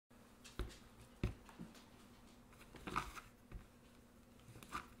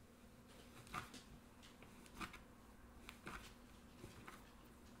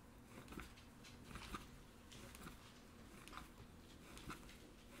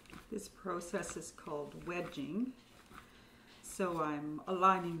This process is called wedging. So I'm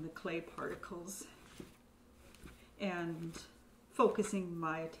aligning the clay particles and focusing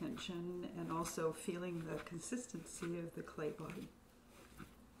my attention and also feeling the consistency of the clay body.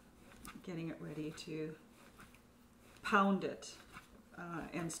 Getting it ready to pound it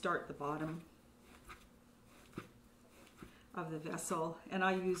and start the bottom of the vessel. And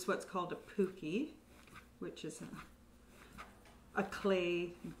I use what's called a puki, which is a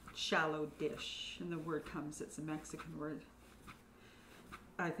clay shallow dish. And the word comes, it's a Mexican word.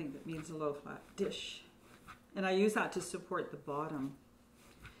 I think that means a low flat dish. And I use that to support the bottom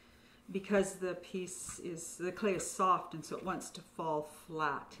because the clay is soft, and so it wants to fall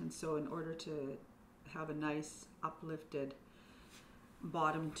flat. And so in order to have a nice uplifted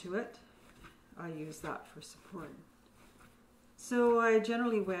bottom to it, I use that for support. So I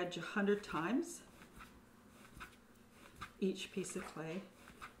generally wedge 100 times each piece of clay.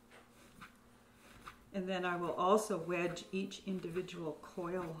 And then I will also wedge each individual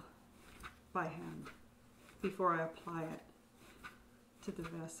coil by hand before I apply it to the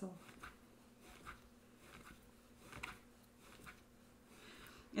vessel.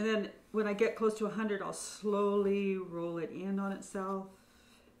 And then when I get close to 100, I'll slowly roll it in on itself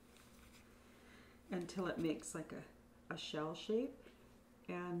until it makes like a shell shape.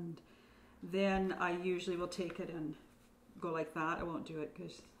 And then I usually will take it and go like that. I won't do it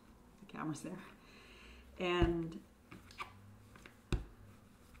because the camera's there. And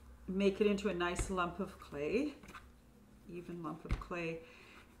make it into a nice lump of clay, even lump of clay.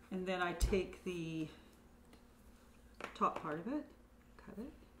 And then I take the top part of it, cut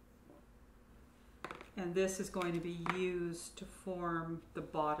it. And this is going to be used to form the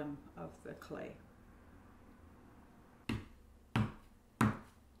bottom of the clay.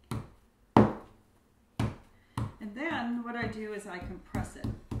 And then what I do is I compress it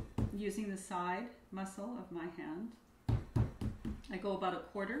using the side muscle of my hand. I go about a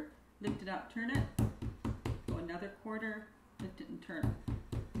quarter, lift it up, turn it, go another quarter, lift it and turn it.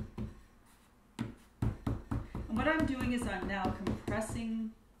 And what I'm doing is I'm now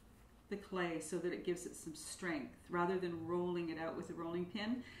compressing the clay so that it gives it some strength rather than rolling it out with a rolling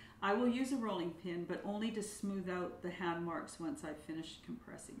pin. I will use a rolling pin, but only to smooth out the hand marks once I've finished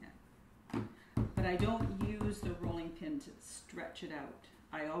compressing it. But I don't use the rolling pin to stretch it out.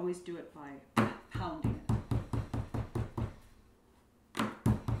 I always do it by pounding it.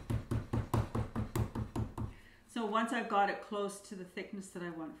 So once I've got it close to the thickness that I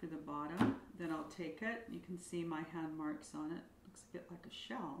want for the bottom, then I'll take it. You can see my hand marks on it. Looks a bit like a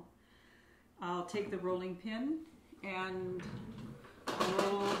shell. I'll take the rolling pin and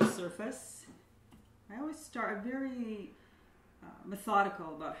roll the surface. I always start, I'm very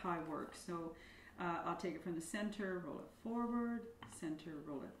methodical about how I work. So I'll take it from the center, roll it forward, center,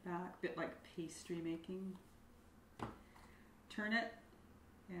 roll it back, a bit like pastry making. Turn it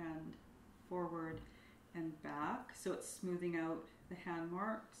and forward and back, so it's smoothing out the hand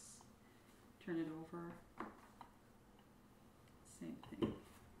marks. Turn it over, same thing.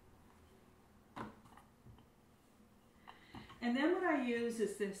 And then what I use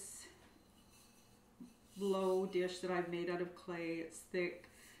is this low dish that I've made out of clay. It's thick,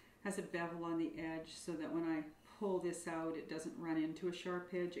 has a bevel on the edge so that when I pull this out, it doesn't run into a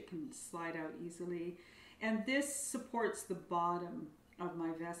sharp edge. It can slide out easily. And this supports the bottom of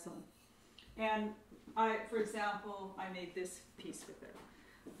my vessel. And for example, I made this piece with it.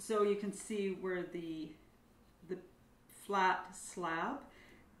 So you can see where the flat slab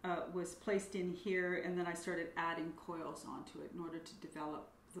was placed in here, and then I started adding coils onto it in order to develop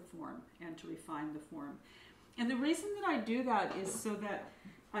the form and to refine the form. And the reason that I do that is so that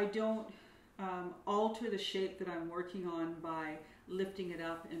I don't alter the shape that I'm working on by lifting it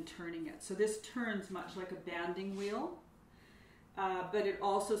up and turning it. So this turns much like a banding wheel, but it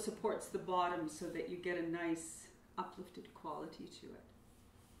also supports the bottom so that you get a nice uplifted quality to it.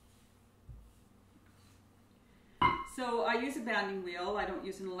 So I use a banding wheel. I don't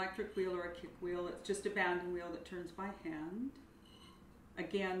use an electric wheel or a kick wheel. It's just a banding wheel that turns by hand.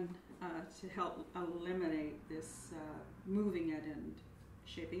 Again, to help eliminate this moving it and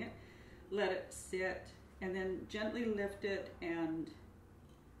shaping it. Let it sit and then gently lift it and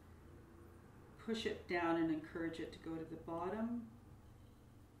push it down and encourage it to go to the bottom.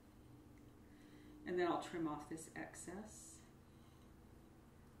 And then I'll trim off this excess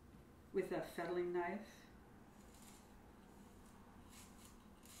with a fettling knife.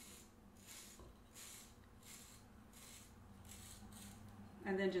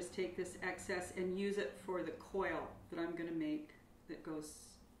 And then just take this excess and use it for the coil that I'm going to make that goes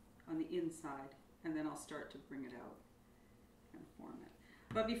on the inside. And then I'll start to bring it out and form it.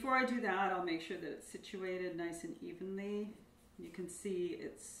 But before I do that, I'll make sure that it's situated nice and evenly. You can see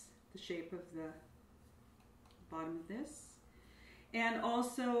it's the shape of the bottom of this. And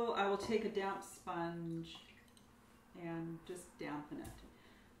also I will take a damp sponge and just dampen it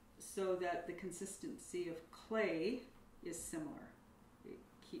so that the consistency of clay is similar. It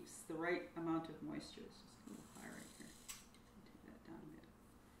keeps the right amount of moisture. It's just a little high right here. Take that down a bit.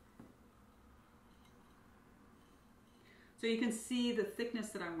 So you can see the thickness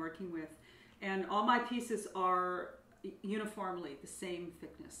that I'm working with, and all my pieces are uniformly the same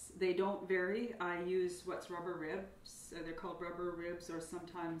thickness. They don't vary. I use what's rubber ribs. They're called rubber ribs, or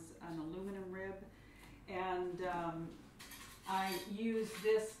sometimes an aluminum rib. And I use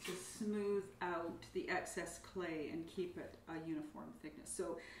this to smooth out the excess clay and keep it a uniform thickness.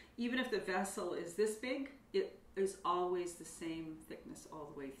 So even if the vessel is this big, it is always the same thickness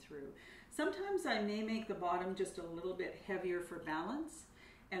all the way through. Sometimes I may make the bottom just a little bit heavier for balance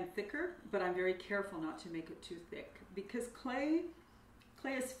and thicker, but I'm very careful not to make it too thick, because clay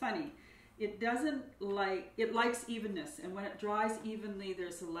is funny. It likes evenness, and when it dries evenly,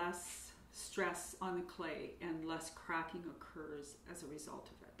 there's less stress on the clay and less cracking occurs as a result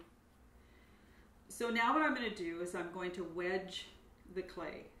of it. So now what I'm going to do is I'm going to wedge the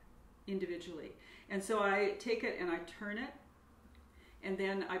clay individually. And so I take it and I turn it, and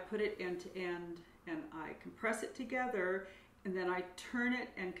then I put it end to end and I compress it together, and then I turn it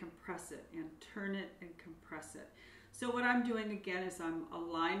and compress it and turn it and compress it. So what I'm doing again is I'm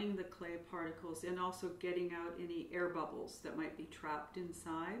aligning the clay particles and also getting out any air bubbles that might be trapped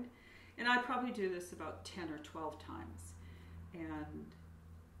inside. And I probably do this about 10 or 12 times, and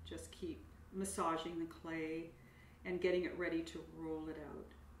just keep massaging the clay and getting it ready to roll it out.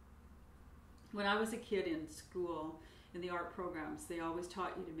 When I was a kid in school, in the art programs, they always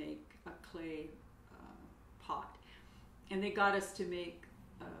taught you to make a clay pot. And they got us to make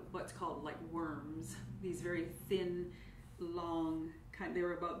what's called like worms, these very thin, long, they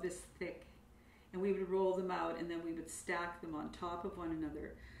were about this thick. And we would roll them out, and then we would stack them on top of one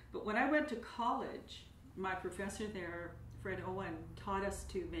another. But when I went to college, my professor there, Fred Owen, taught us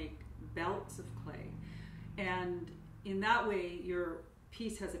to make belts of clay. And in that way, your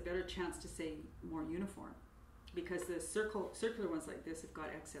piece has a better chance to stay more uniform, because the circular ones like this have got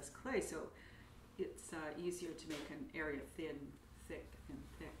excess clay, so it's easier to make an area thin, thick, and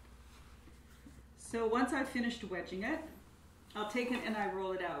thick. So once I've finished wedging it, I'll take it and I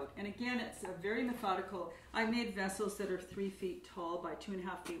roll it out. And again, it's a very methodical. I made vessels that are 3 feet tall by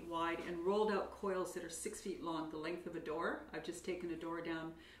 2.5 feet wide, and rolled out coils that are 6 feet long, the length of a door. I've just taken a door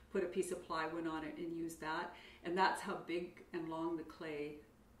down, put a piece of plywood on it, and used that. And that's how big and long the clay,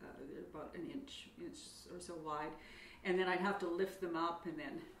 they're about an inch or so wide. And then I'd have to lift them up and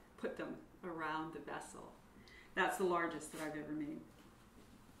then put them around the vessel. That's the largest that I've ever made.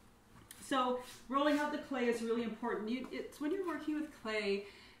 So rolling out the clay is really important. It's when you're working with clay,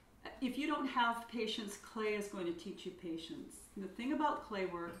 if you don't have patience, clay is going to teach you patience. And the thing about clay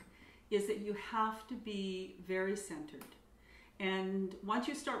work is that you have to be very centered. And once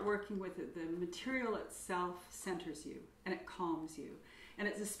you start working with it, the material itself centers you and it calms you. And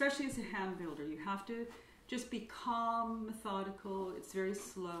it's especially as a hand builder, you have to just be calm, methodical. It's very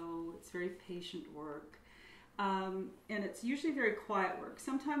slow. It's very patient work. And it's usually very quiet work.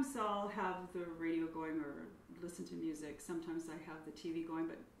 Sometimes I'll have the radio going or listen to music. Sometimes I have the TV going,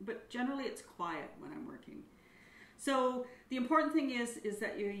 but generally it's quiet when I'm working. So the important thing is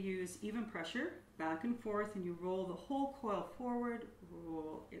that you use even pressure, back and forth, and you roll the whole coil forward,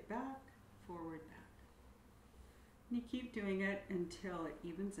 roll it back, forward, back. And you keep doing it until it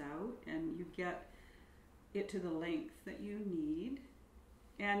evens out and you get it to the length that you need.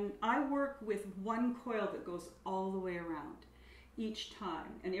 And I work with one coil that goes all the way around each time.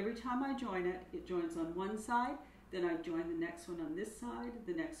 And every time I join it, it joins on one side, then I join the next one on this side,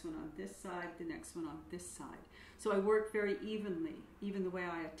 the next one on this side, the next one on this side. So I work very evenly, even the way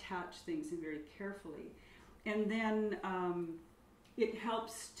I attach things, and very carefully. And then it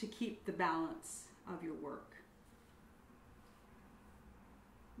helps to keep the balance of your work.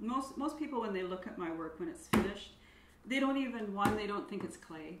 Most people, when they look at my work when it's finished, they don't think it's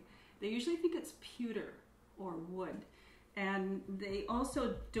clay. They usually think it's pewter or wood. And they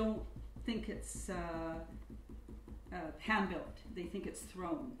also don't think it's hand-built. They think it's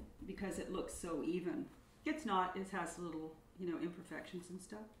thrown because it looks so even. It's not. It has little, imperfections and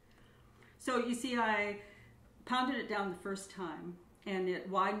stuff. So you see, I pounded it down the first time and it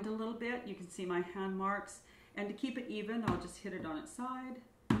widened a little bit. You can see my hand marks. And to keep it even, I'll just hit it on its side.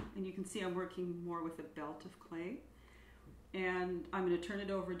 And you can see I'm working more with a belt of clay. and I'm going to turn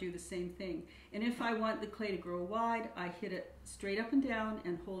it over, do the same thing. And if I want the clay to grow wide, I hit it straight up and down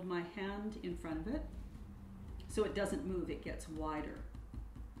and hold my hand in front of it so it doesn't move, it gets wider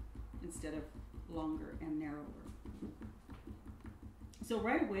instead of longer and narrower. So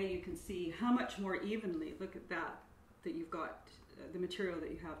right away you can see how much more evenly, look at that you've got, the material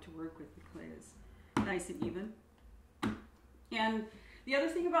that you have to work with, the clay is nice and even. And the other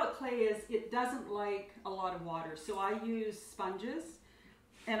thing about clay is it doesn't like a lot of water. So I use sponges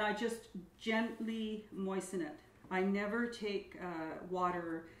and I just gently moisten it. I never take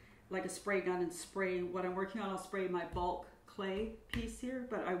water like a spray gun and spray. What I'm working on, I'll spray my bulk clay piece here,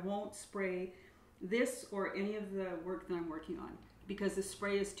 but I won't spray this or any of the work that I'm working on because the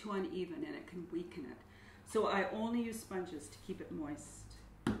spray is too uneven and it can weaken it. So I only use sponges to keep it moist.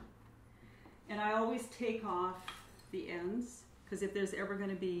 And I always take off the ends, because if there's ever going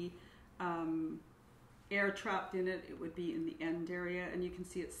to be air trapped in it, it would be in the end area, and you can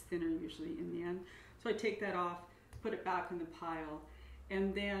see it's thinner usually in the end. So I take that off, put it back in the pile,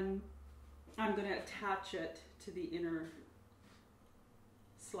 and then I'm going to attach it to the inner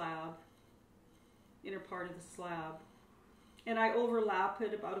slab, inner part of the slab. And I overlap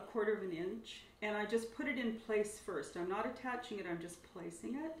it about 1/4 of an inch, and I just put it in place first. I'm not attaching it, I'm just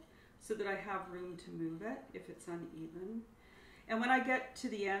placing it so that I have room to move it if it's uneven. And when I get to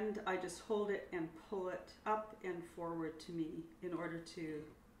the end, I just hold it and pull it up and forward to me in order to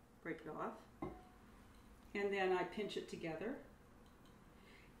break it off. And then I pinch it together.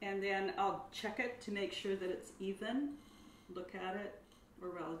 And then I'll check it to make sure that it's even. Look at it, or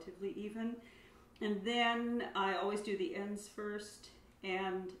relatively even. And then I always do the ends first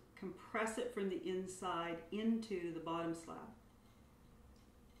and compress it from the inside into the bottom slab.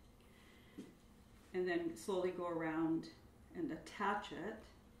 And then slowly go around and attach it.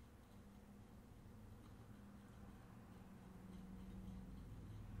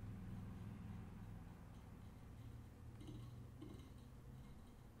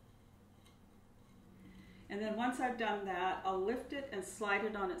 And then once I've done that, I'll lift it and slide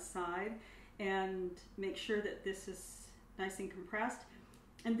it on its side and make sure that this is nice and compressed.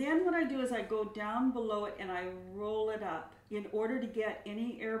 And then what I do is I go down below it and I roll it up in order to get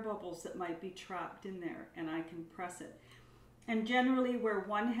any air bubbles that might be trapped in there, and I can press it. And generally where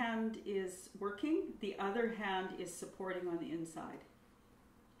one hand is working, the other hand is supporting on the inside.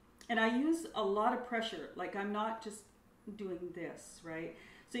 And I use a lot of pressure, like I'm not just doing this, right?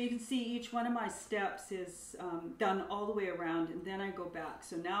 So you can see each one of my steps is done all the way around, and then I go back.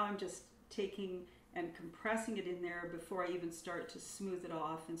 So now I'm just taking and compressing it in there before I even start to smooth it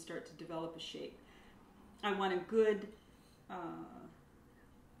off and start to develop a shape. I want a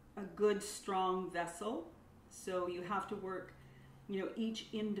good strong vessel, so you have to work, you know, each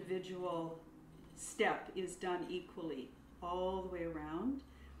individual step is done equally all the way around,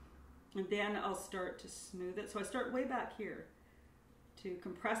 and then I'll start to smooth it. So I start way back here to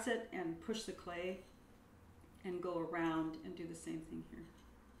compress it and push the clay and go around and do the same thing here.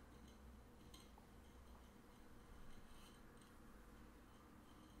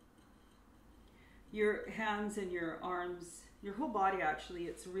 Your hands and your arms, your whole body actually,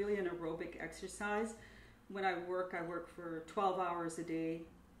 it's really an aerobic exercise. When I work for 12 hours a day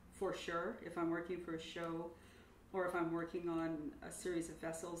for sure, if I'm working for a show or if I'm working on a series of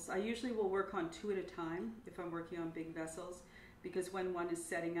vessels. I usually will work on 2 at a time if I'm working on big vessels, because when one is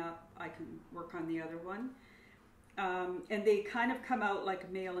setting up, I can work on the other one. And they kind of come out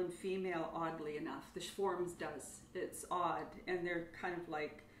like male and female, oddly enough. The forms does. It's odd, and they're kind of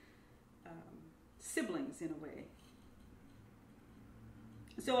like siblings in a way.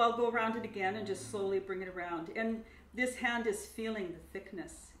 So I'll go around it again and just slowly bring it around. And this hand is feeling the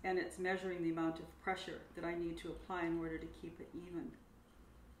thickness, and it's measuring the amount of pressure that I need to apply in order to keep it even.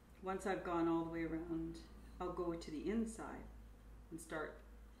 Once I've gone all the way around, I'll go to the inside and start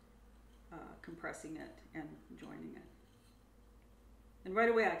compressing it and joining it. And right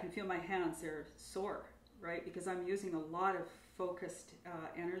away I can feel my hands, they're sore, right? Because I'm using a lot of focused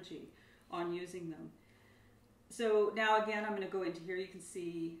energy on using them. So now again, I'm going to go into here. You can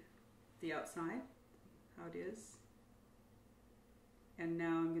see the outside, how it is. And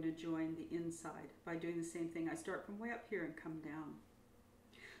now I'm going to join the inside by doing the same thing. I start from way up here and come down.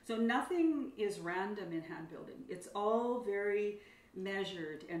 So nothing is random in hand building. It's all very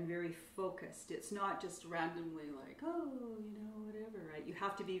measured and very focused. It's not just randomly like, oh, you know, whatever, right? You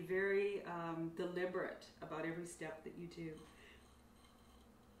have to be very deliberate about every step that you do.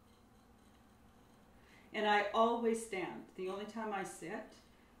 And I always stand. The only time I sit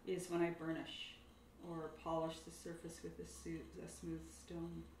is when I burnish or polish the surface with a smooth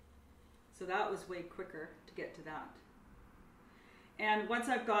stone. So that was way quicker to get to that. And once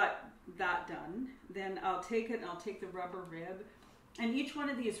I've got that done, then I'll take it and I'll take the rubber rib. And each one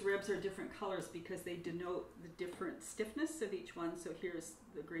of these ribs are different colors because they denote the different stiffness of each one. So here's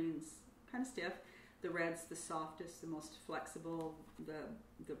the green's kind of stiff, the red's the softest, the most flexible,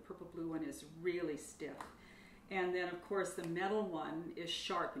 the purple blue one is really stiff. And then of course the metal one is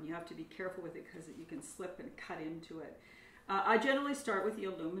sharp, and you have to be careful with it because you can slip and cut into it. I generally start with the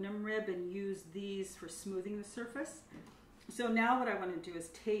aluminum rib and use these for smoothing the surface. So now what I want to do is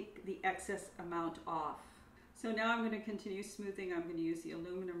take the excess amount off. So now I'm going to continue smoothing. I'm going to use the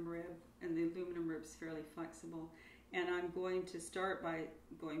aluminum rib, and the aluminum rib is fairly flexible. And I'm going to start by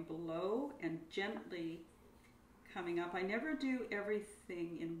going below and gently coming up. I never do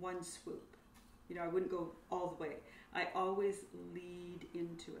everything in one swoop. You know, I wouldn't go all the way. I always lead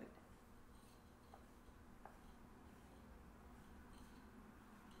into it.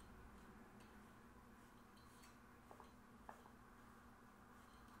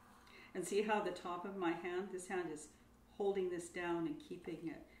 And see how the top of my hand, this hand is holding this down and keeping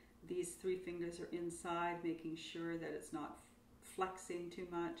it. These three fingers are inside, making sure that it's not flexing too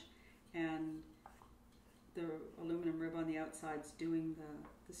much. And the aluminum rib on the outside is doing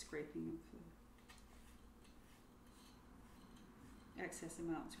the scraping of the excess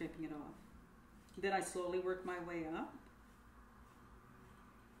amount, scraping it off. Then I slowly work my way up.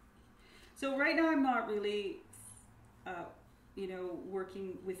 So right now I'm not really,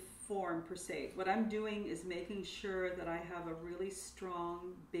 working with form per se. What I'm doing is making sure that I have a really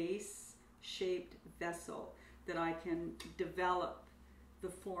strong base-shaped vessel that I can develop the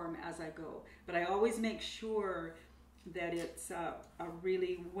form as I go. But I always make sure that it's a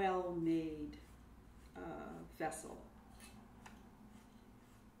really well-made vessel.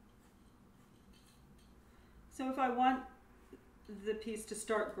 So if I want the piece to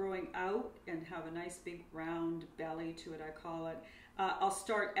start growing out and have a nice big round belly to it, I call it, I'll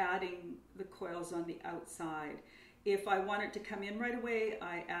start adding the coils on the outside. If I want it to come in right away,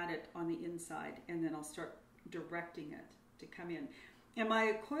 I add it on the inside, and then I'll start directing it to come in. And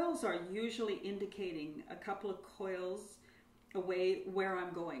my coils are usually indicating a couple of coils away where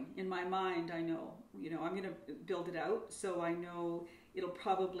I'm going. In my mind, I know, I'm going to build it out, so I know it'll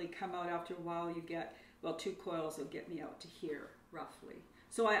probably come out after a while. You get, well, 2 coils will get me out to here, roughly.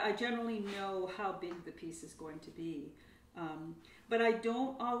 So I generally know how big the piece is going to be. But I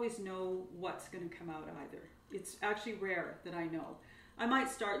don't always know what's going to come out either. It's actually rare that I know. I might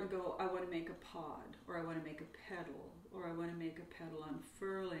start and go, I want to make a pod, or I want to make a petal, or I want to make a petal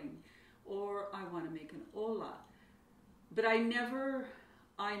unfurling, or I want to make an ola. But I never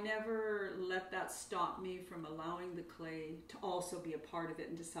let that stop me from allowing the clay to also be a part of it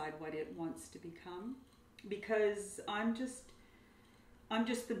and decide what it wants to become, because I'm just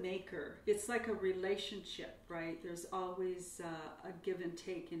the maker. It's like a relationship, right? There's always a give and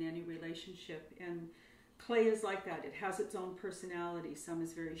take in any relationship, and clay is like that. It has its own personality. Some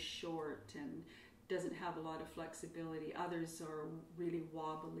is very short and doesn't have a lot of flexibility. Others are really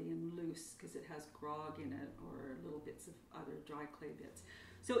wobbly and loose because it has grog in it or little bits of other dry clay bits.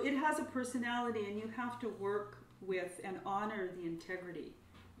 So it has a personality, and you have to work with and honor the integrity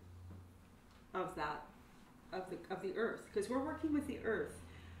of that, of the earth, because we're working with the earth.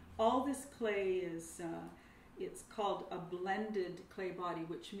 All this clay is, it's called a blended clay body,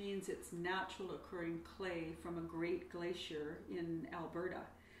 which means it's natural occurring clay from a great glacier in Alberta.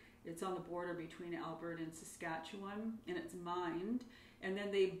 It's on the border between Alberta and Saskatchewan, and it's mined, and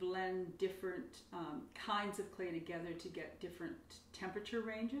then they blend different kinds of clay together to get different temperature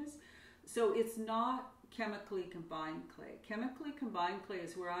ranges. So it's not chemically combined clay. Chemically combined clay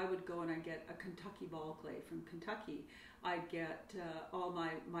is where I would go and I get a Kentucky ball clay from Kentucky. I get all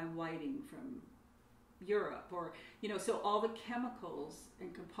my whiting from Europe, or so all the chemicals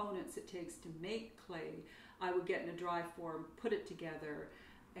and components it takes to make clay, I would get in a dry form, put it together,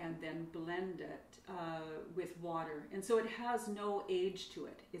 and then blend it with water. And so it has no age to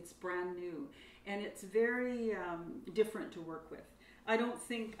it. It's brand new, and it's very different to work with.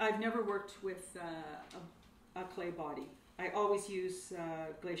 I've never worked with a clay body. I always use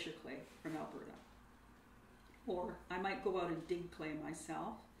glacier clay from Alberta. Or I might go out and dig clay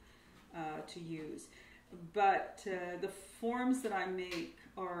myself to use. But the forms that I make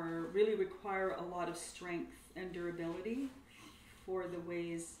really require a lot of strength and durability for the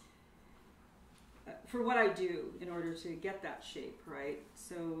ways, for what I do in order to get that shape, right?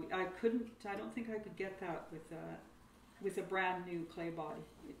 So I don't think I could get that with a brand new clay body.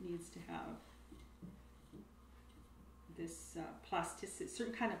 It needs to have this plasticity,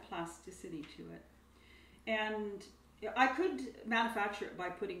 certain kind of plasticity to it. And I could manufacture it by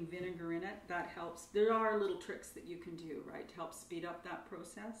putting vinegar in it. That helps. There are little tricks that you can do, right, to help speed up that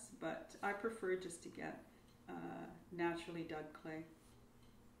process. But I prefer just to get naturally dug clay,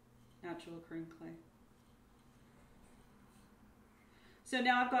 natural occurring clay. So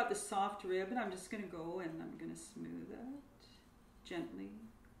now I've got the soft rib, and I'm just going to go and I'm going to smooth it gently.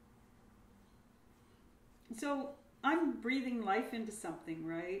 So I'm breathing life into something,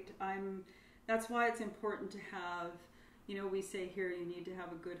 right? That's why it's important to have, you know, we say here you need to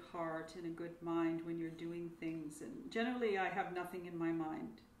have a good heart and a good mind when you're doing things. And generally I have nothing in my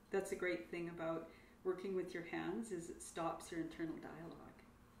mind. That's a great thing about working with your hands, is it stops your internal dialogue.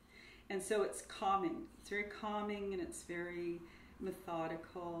 And so it's calming. It's very calming, and it's very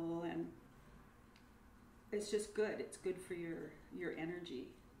methodical, and it's just good. It's good for your energy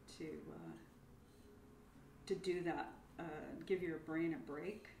to do that. Give your brain a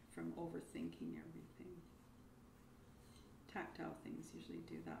break from overthinking everything. Tactile things usually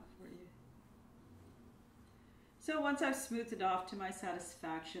do that for you. So once I've smoothed it off to my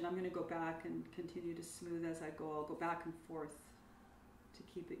satisfaction, I'm going to go back and continue to smooth as I go. I'll go back and forth to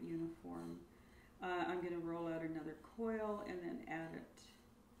keep it uniform. I'm going to roll out another coil and then add it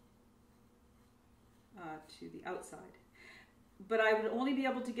to the outside. But I would only be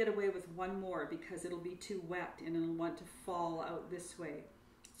able to get away with one more because it'll be too wet and it'll want to fall out this way.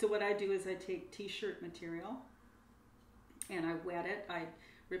 So what I do is I take t-shirt material and I wet it. I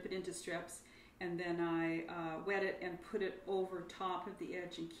rip it into strips, and then I wet it and put it over top of the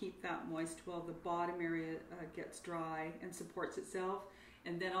edge and keep that moist while the bottom area gets dry and supports itself.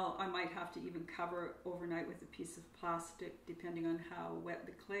 And then I might have to even cover it overnight with a piece of plastic, depending on how wet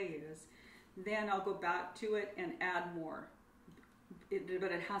the clay is. Then I'll go back to it and add more.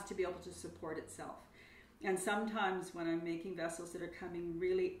 But it has to be able to support itself. And sometimes when I'm making vessels that are coming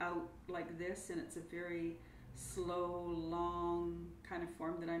really out like this, and it's a very slow, long kind of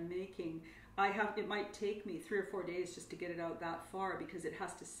form that I'm making, it might take me 3 or 4 days just to get it out that far, because it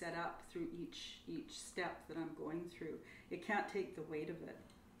has to set up through each step that I'm going through. It can't take the weight of it.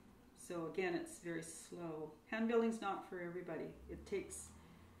 So again, it's very slow. Hand building's not for everybody. It takes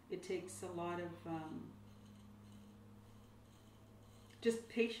a lot of just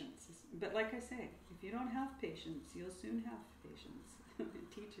patience. But like I say, if you don't have patience, you'll soon have patience.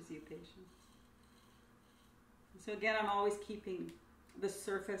 It teaches you patience. So again, I'm always keeping the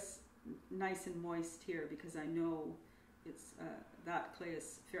surface nice and moist here, because I know it's that clay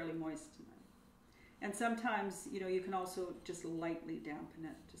is fairly moist. And sometimes, you know, you can also just lightly dampen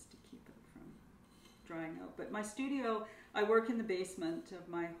it just to keep it from drying out. But my studio, I work in the basement of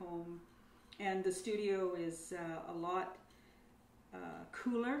my home, and the studio is a lot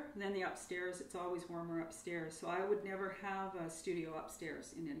cooler than the upstairs. It's always warmer upstairs, so I would never have a studio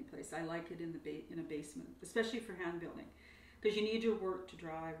upstairs in any place. I like it in a basement, especially for hand building, because you need your work to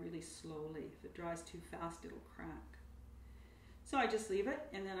dry really slowly. If it dries too fast, it'll crack. So I just leave it,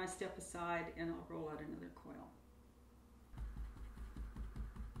 and then I step aside and I'll roll out another coil.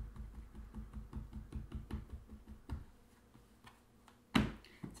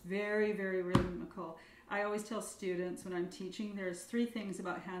 It's very, very rhythmical. I always tell students when I'm teaching, there's 3 things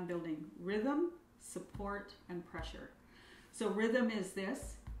about hand building: rhythm, support, and pressure. So rhythm is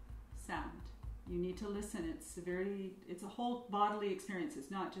this sound. You need to listen. It's a whole bodily experience.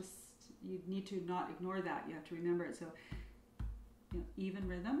 It's not just, you need to not ignore that. You have to remember it. So, you know, even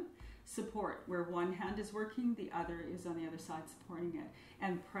rhythm. Support, where one hand is working, the other is on the other side supporting it.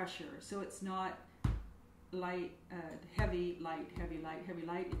 And pressure. So it's not light, heavy, light, heavy, light, heavy,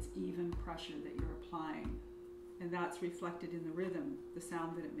 light. It's even pressure that you're applying. And that's reflected in the rhythm, the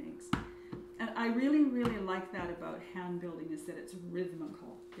sound that it makes. And I really, really like that about hand building, is that it's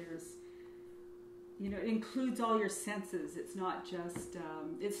rhythmical. There's, you know, it includes all your senses. It's not just,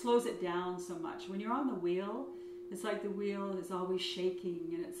 it slows it down so much. When you're on the wheel, it's like the wheel is always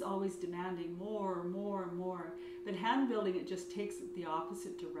shaking and it's always demanding more, more, more. But hand building, it just takes it the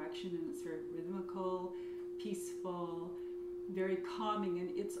opposite direction, and it's very rhythmical, peaceful, very calming, and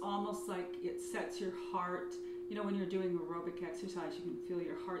it's almost like it sets your heart. You know, when you're doing aerobic exercise, you can feel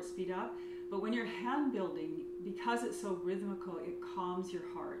your heart speed up. But when you're hand building, because it's so rhythmical, it calms your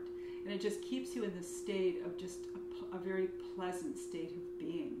heart. And it just keeps you in the state of just a very pleasant state of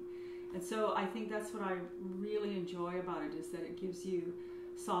being. And so I think that's what I really enjoy about it, is that it gives you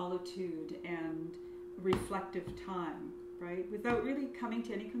solitude and reflective time, right? Without really coming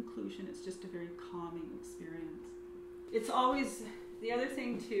to any conclusion, it's just a very calming experience. It's always, the other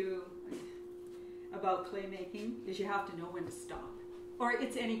thing too about clay making is you have to know when to stop. Or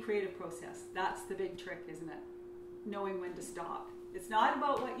it's any creative process. That's the big trick, isn't it? Knowing when to stop. It's not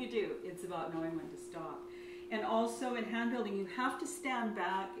about what you do, it's about knowing when to stop. And also in hand building, you have to stand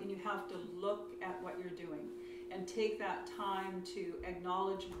back and you have to look at what you're doing and take that time to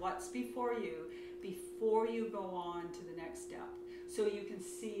acknowledge what's before you go on to the next step, so you can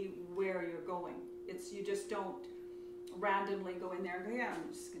see where you're going. You just don't randomly go in there and go, yeah,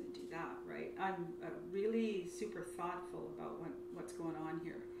 I'm just going to do that, right? I'm really super thoughtful about what's going on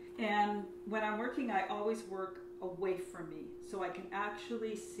here. And when I'm working, I always work away from me so I can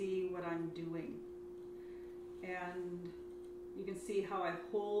actually see what I'm doing. And you can see how I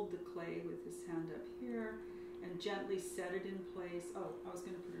hold the clay with this hand up here and gently set it in place. Oh, I was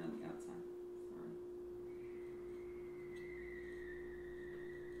going to put it on the outside. Sorry.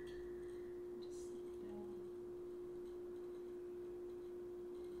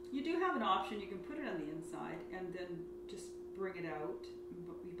 You do have an option. You can put it on the inside and then just bring it out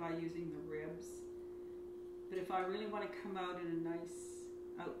by using the ribs. But if I really want to come out in a nice,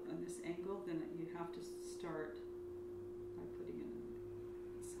 out on this angle, then you have to start by putting it on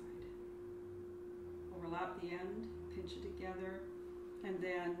the side. Overlap the end, pinch it together, and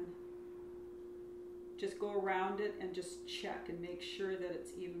then just go around it and just check and make sure that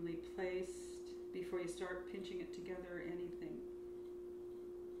it's evenly placed before you start pinching it together or anything.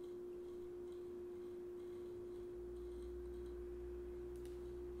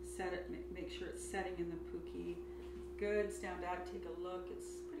 Set it, make sure it's setting in the puki. Good, stand back, take a look.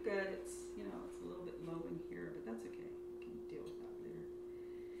 It's pretty good. It's, you know, it's a little bit low in here, but that's okay. You can deal with that later.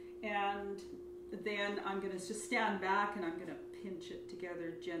 And then I'm going to just stand back and I'm going to pinch it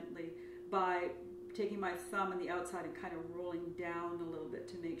together gently by taking my thumb on the outside and kind of rolling down a little bit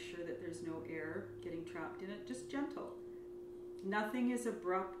to make sure that there's no air getting trapped in it. Just gentle. Nothing is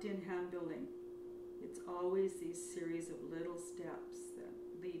abrupt in hand building. It's always these series of little steps that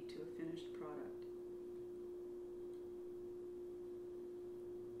lead to a finished product.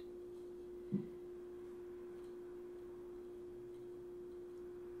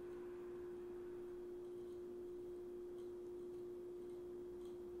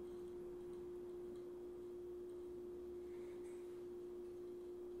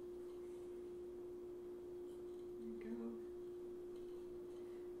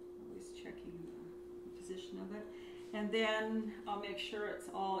 Of it, and then I'll make sure it's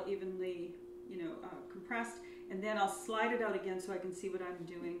all evenly, compressed, and then I'll slide it out again so I can see what I'm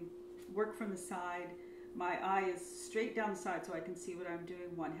doing. Work from the side. My eye is straight down the side so I can see what I'm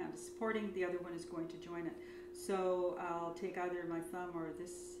doing. One hand is supporting, the other one is going to join it. So I'll take either my thumb or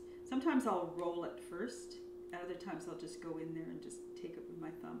this. Sometimes I'll roll it first, and other times I'll just go in there and just take it with my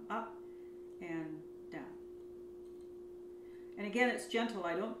thumb up and down. And again, it's gentle.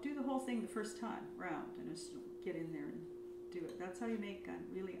 I don't do the whole thing the first time round. I just get in there and do it. That's how you make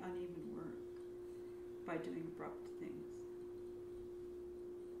really uneven work, by doing abrupt things.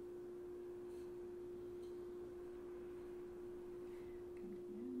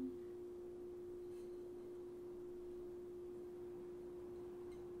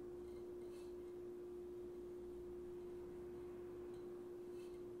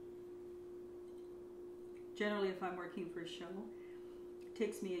 Generally, if I'm working for a show, it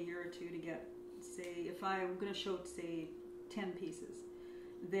takes me a year or two to get, say, if I'm going to show, say, 10 pieces,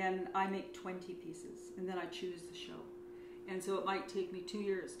 then I make 20 pieces, and then I choose the show. And so it might take me 2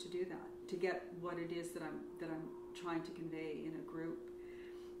 years to do that, to get what it is that I'm trying to convey in a group.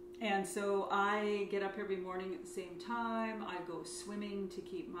 And so I get up every morning at the same time. I go swimming to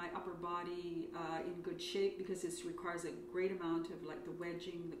keep my upper body in good shape, because this requires a great amount of like the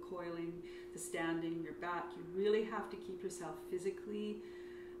wedging, the coiling, the standing, your back. You really have to keep yourself physically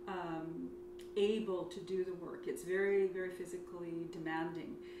able to do the work. It's very, very physically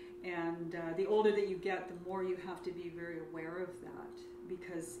demanding. And the older that you get, the more you have to be very aware of that,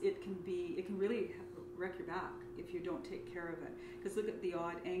 because it can really wreck your back if you don't take care of it. Because look at the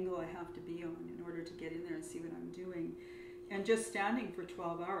odd angle I have to be on in order to get in there and see what I'm doing. And just standing for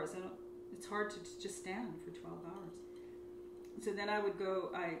 12 hours, it's hard to just stand for 12 hours. So then I would go,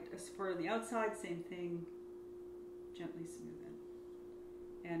 I support on the outside, same thing, gently smooth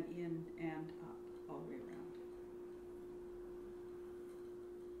it, and in and up, all the way around.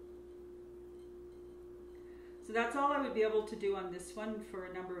 So that's all I would be able to do on this one for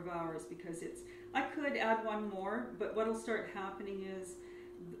a number of hours, because I could add one more, but what'll start happening is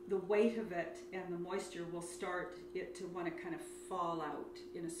the weight of it and the moisture will start it to want to kind of fall out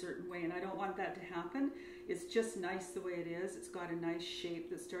in a certain way, and I don't want that to happen. It's just nice the way it is. It's got a nice shape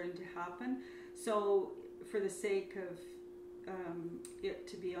that's starting to happen. So for the sake of it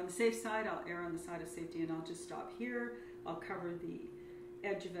to be on the safe side, I'll err on the side of safety, and I'll just stop here. I'll cover the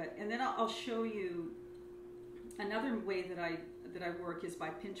edge of it, and then I'll show you another way that I work is by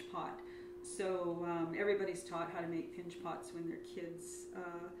pinch pot, So everybody's taught how to make pinch pots when they're kids.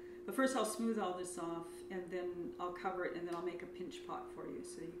 But first I'll smooth all this off, and then I'll cover it, and then I'll make a pinch pot for you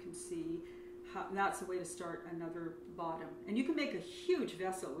so you can see how, that's the way to start another bottom. And you can make a huge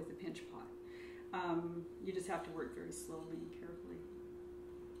vessel with a pinch pot. You just have to work very slowly and carefully.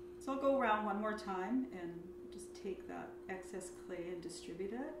 So I'll go around one more time and just take that excess clay and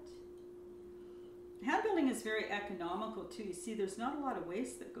distribute it. Hand building is very economical too. You see, there's not a lot of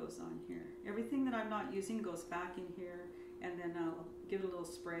waste that goes on here. Everything that I'm not using goes back in here, and then I'll give it a little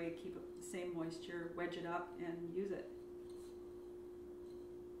spray, keep it the same moisture, wedge it up, and use it.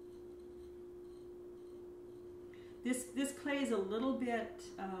 This clay is a little bit,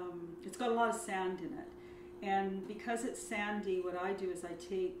 it's got a lot of sand in it. And because it's sandy, what I do is I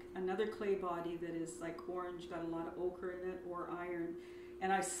take another clay body that is like orange, got a lot of ochre in it, or iron,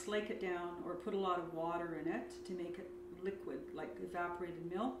 and I slake it down or put a lot of water in it to make it liquid, like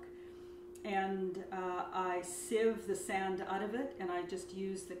evaporated milk. And I sieve the sand out of it, and I just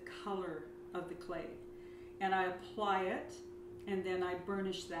use the color of the clay. And I apply it, and then I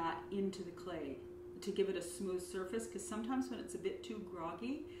burnish that into the clay to give it a smooth surface, because sometimes when it's a bit too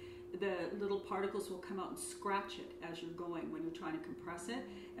groggy, the little particles will come out and scratch it as you're going when you're trying to compress it,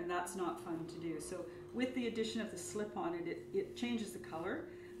 and that's not fun to do. So with the addition of the slip on it, it changes the color,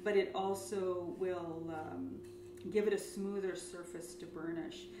 but it also will give it a smoother surface to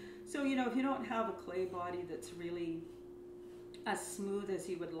burnish. So, you know, if you don't have a clay body that's really as smooth as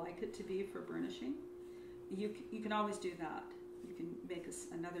you would like it to be for burnishing, you can always do that. You can make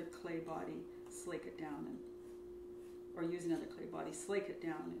another clay body, slake it down, or use another clay body, slake it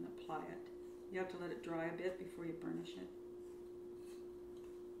down and apply it. You have to let it dry a bit before you burnish it.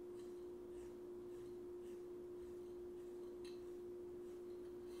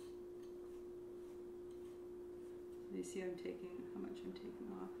 You see I'm taking, how much I'm taking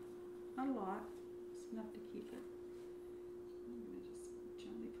off. Not a lot, just enough to keep it. I'm going to just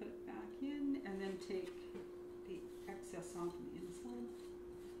gently put it back in, and then take the excess off on the inside.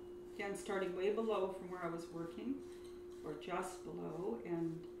 Again, starting way below from where I was working, or just below,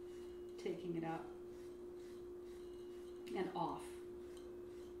 and taking it up and off.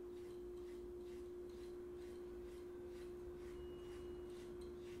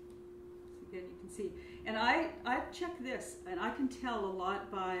 So again, you can see. And I check this, and I can tell a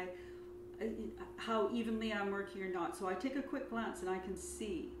lot by how evenly I'm working or not. So I take a quick glance and I can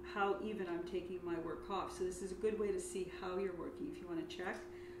see how even I'm taking my work off. So this is a good way to see how you're working if you want to check.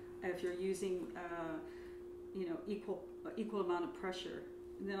 If you're using you know, equal amount of pressure.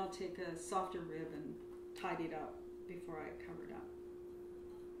 And then I'll take a softer rib and tidy it up before I cover it up.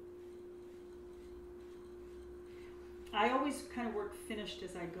 I always kind of work finished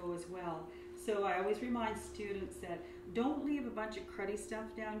as I go as well. So I always remind students that don't leave a bunch of cruddy stuff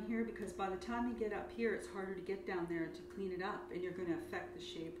down here, because by the time you get up here, it's harder to get down there to clean it up, and you're going to affect the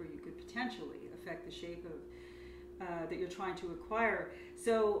shape, or you could potentially affect the shape of that you're trying to acquire.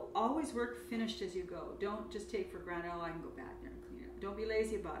 So always work finished as you go. Don't just take for granted, oh, I can go back there and clean it up. Don't be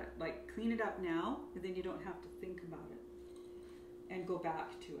lazy about it. Like, clean it up now, and then you don't have to think about it and go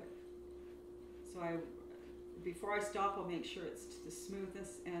back to it. So before I stop, I'll make sure it's the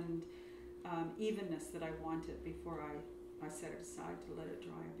smoothness and evenness that I want it before I set it aside to let it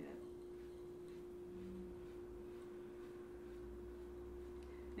dry a bit.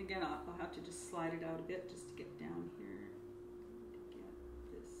 Again, I'll have to just slide it out a bit just to get down here, to get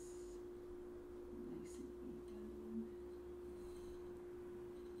this nice and even.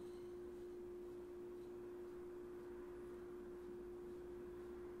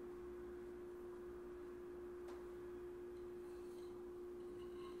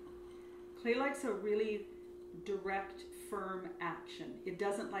 Clay likes a really direct, firm action. It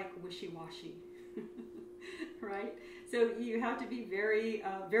doesn't like wishy-washy, right? So you have to be very,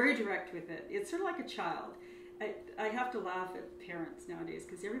 very direct with it. It's sort of like a child. I have to laugh at parents nowadays,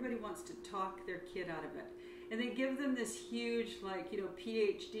 because everybody wants to talk their kid out of it. And they give them this huge, like, you know,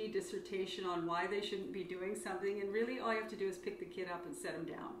 PhD dissertation on why they shouldn't be doing something. And really all you have to do is pick the kid up and set them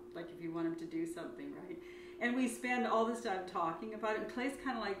down, like if you want them to do something, right? And we spend all this time talking about it. And clay's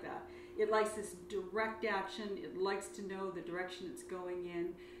kind of like that. It likes this direct action. It likes to know the direction it's going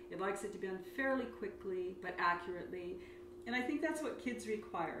in. It likes it to be done fairly quickly, but accurately. And I think that's what kids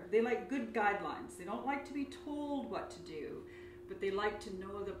require. They like good guidelines. They don't like to be told what to do, but they like to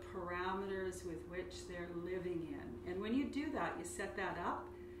know the parameters with which they're living in. And when you do that, you set that up,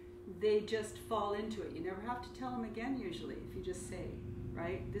 they just fall into it. You never have to tell them again, usually, if you just say,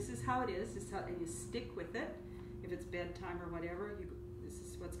 right, this is how it is, and you stick with it. If it's bedtime or whatever, this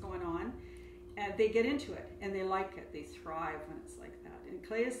is what's going on. and they get into it and they like it. They thrive when it's like that. And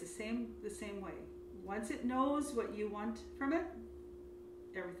clay is the same way. Once it knows what you want from it,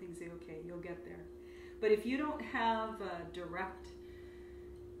 everything's okay. You'll get there. But if you don't have a direct,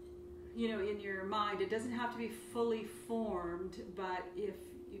 in your mind, it doesn't have to be fully formed, but if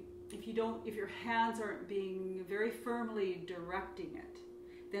your hands aren't being very firmly directing it,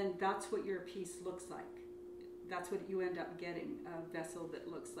 then that's what your piece looks like. That's what you end up getting, a vessel that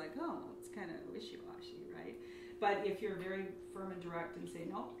looks like, oh, it's kind of wishy-washy, right? But if you're very firm and direct and say,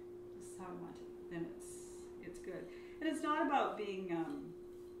 no, this is how I want it, then it's good. And it's not about being,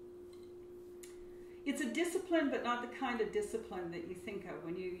 it's a discipline, but not the kind of discipline that you think of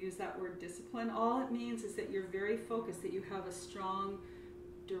when you use that word discipline. All it means is that you're very focused, that you have a strong,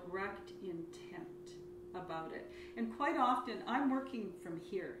 direct intent about it. And quite often, I'm working from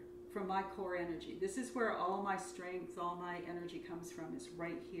here, from my core energy. This is where all my strength, all my energy comes from, is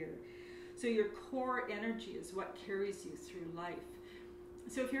right here. So your core energy is what carries you through life.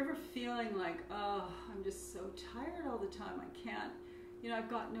 So if you're ever feeling like, oh, I'm just so tired all the time, I can't, I've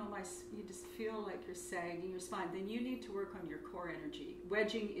got you just feel like you're sagging your spine, then you need to work on your core energy.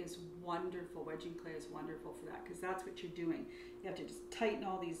 Wedging is wonderful. Wedging clay is wonderful for that, because that's what you're doing. You have to just tighten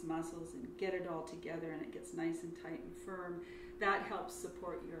all these muscles and get it all together, and it gets nice and tight and firm. That helps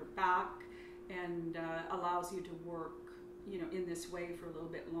support your back and allows you to work, in this way for a little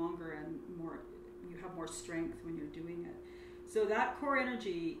bit longer, and you have more strength when you're doing it. So that core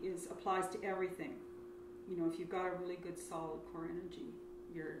energy applies to everything. If you've got a really good solid core energy,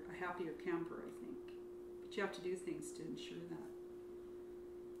 you're a happier camper, I think. But you have to do things to ensure that.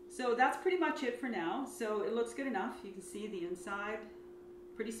 So that's pretty much it for now. So it looks good enough. You can see the inside,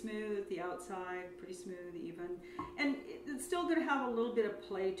 pretty smooth, the outside, pretty smooth, even. And it's still going to have a little bit of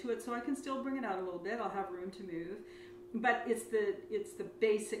play to it, so I can still bring it out a little bit. I'll have room to move. But it's the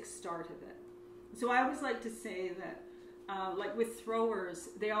basic start of it. So I always like to say that, like with throwers,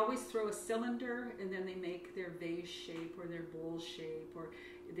 they always throw a cylinder and then they make their vase shape or their bowl shape, or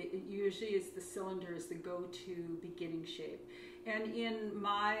usually the cylinder is the go-to beginning shape. And in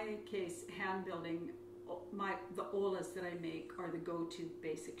my case, hand building, the olas that I make are the go-to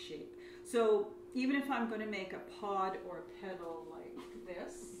basic shape. So even if I'm going to make a pod or a petal like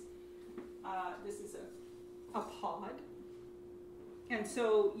this, this is a pod. And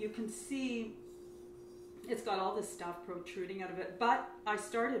so you can see it's got all this stuff protruding out of it, but I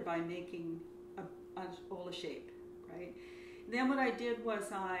started by making an ola shape, right? Then what I did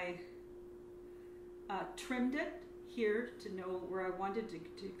was I trimmed it here to know where I wanted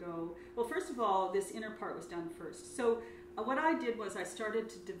to go. Well, first of all, this inner part was done first. So what I did was I started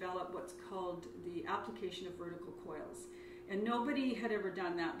to develop what's called the application of vertical coils. And nobody had ever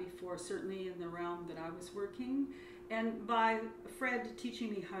done that before, certainly in the realm that I was working. And by Fred teaching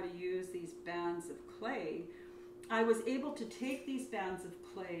me how to use these bands of clay, I was able to take these bands of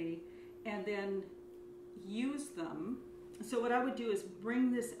clay and then use them. So what I would do is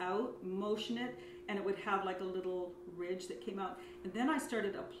bring this out, motion it, and it would have like a little ridge that came out. And then I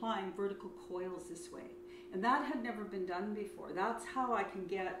started applying vertical coils this way. And that had never been done before. That's how I can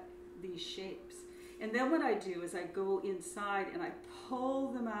get these shapes. And then what I do is I go inside and I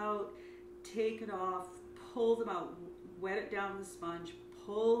pull them out, take it off, pull them out, wet it down with a sponge,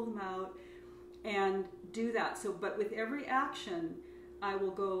 pull them out, and do that. So, but with every action, I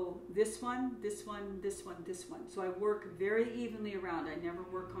will go this one, this one, this one, this one. So I work very evenly around. I never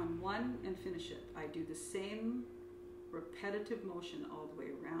work on one and finish it. I do the same repetitive motion all the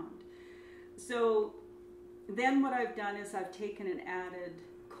way around. So then what I've done is I've taken and added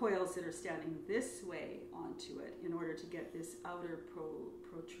coils that are standing this way onto it in order to get this outer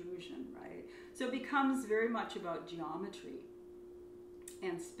protrusion, right? So it becomes very much about geometry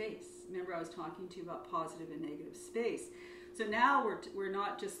and space. Remember I was talking to you about positive and negative space. So now we're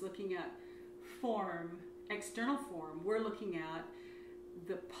not just looking at form, external form, we're looking at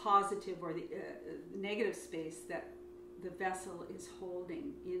the positive or the negative space that the vessel is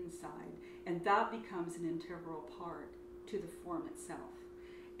holding inside, and that becomes an integral part to the form itself.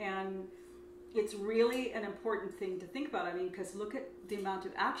 And it's really an important thing to think about. I mean, because look at the amount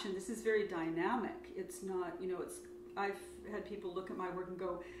of action. This is very dynamic. It's not, I've had people look at my work and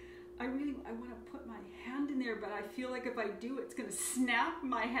go, I want to put my hand in there, but I feel like if I do, it's going to snap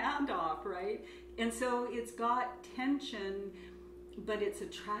my hand off, right? And so it's got tension, but it's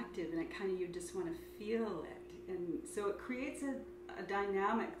attractive, and it kind of, you just want to feel it. And so it creates a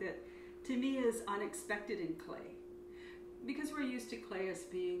dynamic that, to me, is unexpected in clay. Because we're used to clay as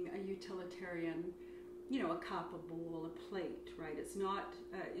being a utilitarian, a cup, a bowl, a plate, right? It's not,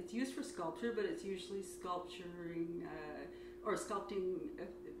 it's used for sculpture, but it's usually sculpturing or sculpting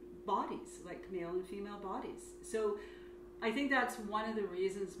bodies, like male and female bodies. So I think that's one of the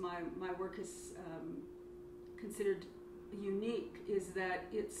reasons my work is considered unique, is that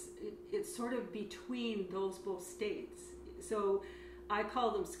it's sort of between those both states. So I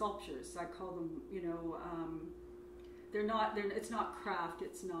call them sculptures. I call them, it's not craft,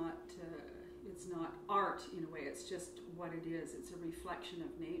 it's not art in a way, it's just what it is. It's a reflection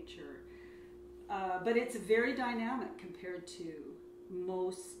of nature. But it's very dynamic compared to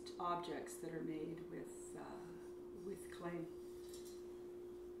most objects that are made with clay.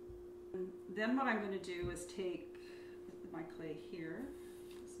 And then what I'm going to do is take my clay here,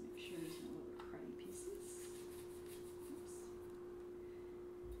 just make sure there's no little cruddy pieces. Oops.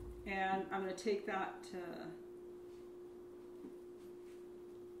 And I'm going to take that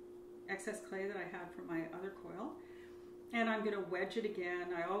excess clay that I had from my other coil, and I'm going to wedge it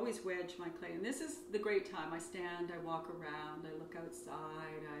again. I always wedge my clay, and this is the great time. I stand, I walk around, I look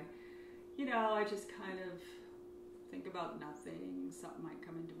outside, I just kind of think about nothing. Something might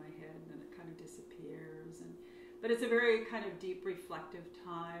come into my head, and then it kind of disappears. But it's a very kind of deep, reflective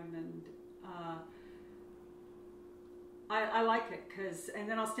time, and I like it, and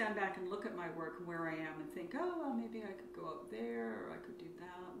then I'll stand back and look at my work and where I am and think, oh, well, maybe I could go out there, or I could do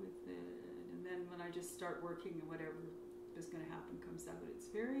that with it. And then when I just start working, and whatever is going to happen comes out. It's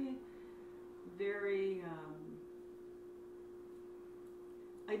very, very,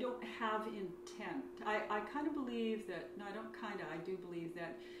 I don't have intent. I kind of believe that, no, I don't kind of, I do believe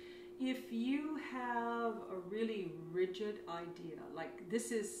that if you have a really rigid idea, like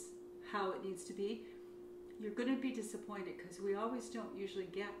this is how it needs to be, you're going to be disappointed, because we always don't usually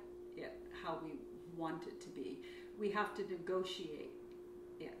get it how we want it to be. We have to negotiate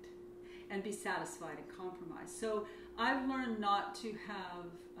it and be satisfied and compromise. So I've learned not to have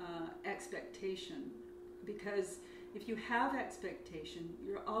expectation, because if you have expectation,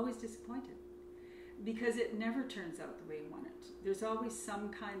 you're always disappointed, because it never turns out the way you want it. There's always some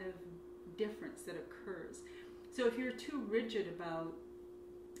kind of difference that occurs. So if you're too rigid about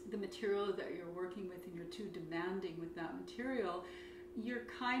the material that you're working with, and you're too demanding with that material, you're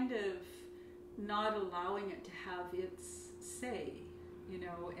kind of not allowing it to have its say,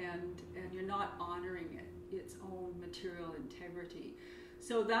 and you're not honoring its own material integrity.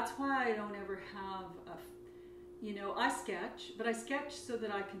 So that's why I don't ever have I sketch, but I sketch so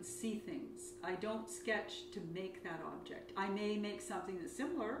that I can see things. I don't sketch to make that object. I may make something that's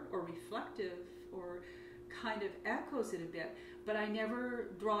similar or reflective or kind of echoes it a bit, but I never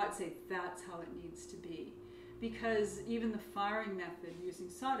draw it and say that's how it needs to be. Because even the firing method using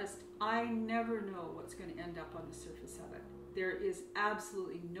sawdust, I never know what's going to end up on the surface of it. There is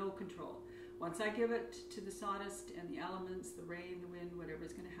absolutely no control. Once I give it to the sawdust and the elements, the rain, the wind,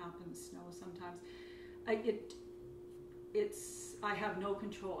 whatever's going to happen, the snow sometimes, I have no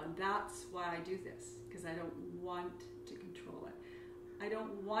control, and that's why I do this, because I don't want to control it. I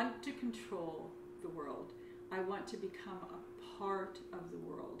don't want to control the world. I want to become a part of the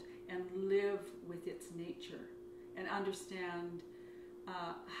world and live with its nature and understand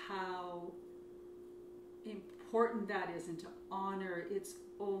how important that is, and to honor its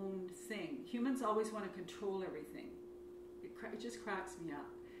own thing. Humans always want to control everything. It just cracks me up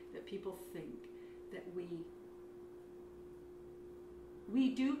that people think that we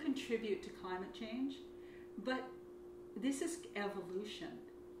do contribute to climate change, but this is evolution,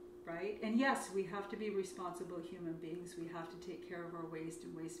 right? And yes, we have to be responsible human beings. We have to take care of our waste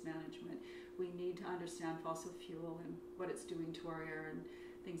and waste management. We need to understand fossil fuel and what it's doing to our air and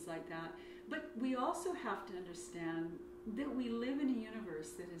things like that. But we also have to understand that we live in a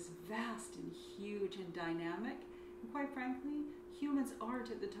universe that is vast and huge and dynamic. And quite frankly, humans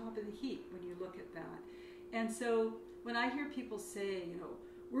aren't at the top of the heap when you look at that. And so when I hear people say,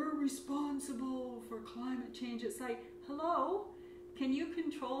 we're responsible for climate change, it's like, hello, can you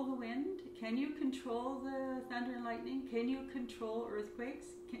control the wind? Can you control the thunder and lightning? Can you control earthquakes?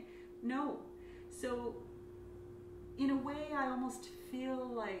 No. So in a way, I almost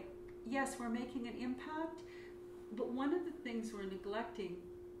feel like, yes, we're making an impact, but one of the things we're neglecting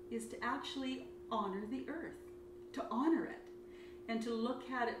is to actually honor the earth, to honor it, and to look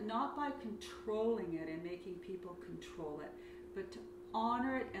at it not by controlling it and making people control it, but to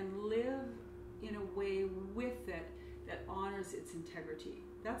honor it and live in a way with it that honors its integrity.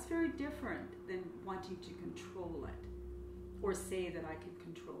 That's very different than wanting to control it or say that I can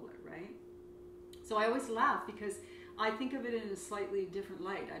control it, right? So I always laugh, because I think of it in a slightly different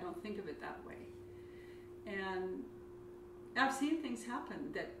light. I don't think of it that way. And I've seen things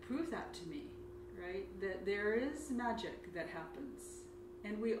happen that prove that to me, right? That there is magic that happens,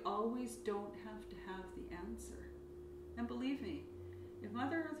 and we always don't have to have the answer. And believe me, if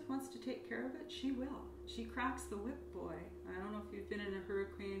Mother Earth wants to take care of it, she will. She cracks the whip, boy. I don't know if you've been in a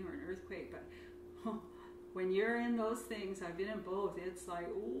hurricane or an earthquake, but when you're in those things, I've been in both, it's like,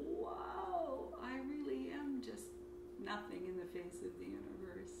 wow, I really am just nothing in the face of the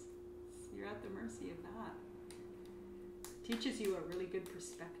universe. You're at the mercy of that. Teaches you a really good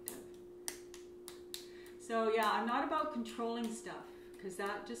perspective. So yeah, I'm not about controlling stuff, because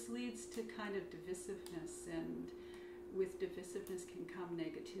that just leads to kind of divisiveness, and with divisiveness can come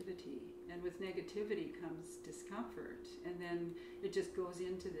negativity, and with negativity comes discomfort, and then it just goes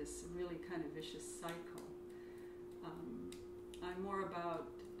into this really kind of vicious cycle. I'm more about,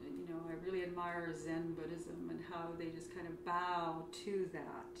 I really admire Zen Buddhism and how they just kind of bow to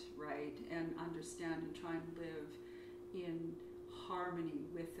that, right, and understand and try and live in harmony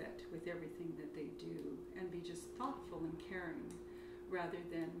with it, with everything that they do, and be just thoughtful and caring rather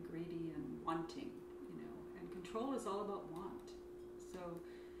than greedy and wanting, and control is all about want. So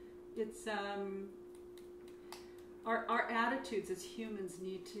it's our attitudes as humans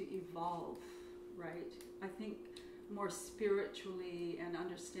need to evolve, right? I think more spiritually, and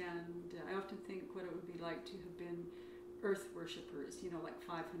understand, I often think what it would be like to have been earth worshippers, like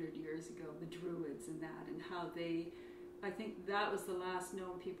 500 years ago, the Druids and that, and how I think that was the last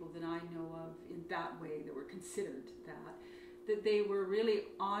known people that I know of in that way that were considered that they were really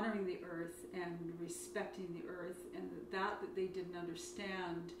honoring the earth and respecting the earth, and that they didn't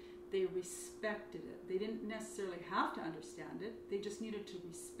understand, they respected it. They didn't necessarily have to understand it, they just needed to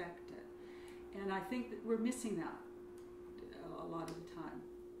respect it. And I think that we're missing that a lot of the time.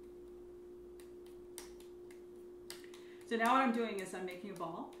 So now what I'm doing is I'm making a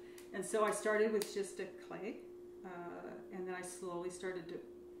ball. And so I started with just a clay, and then I slowly started to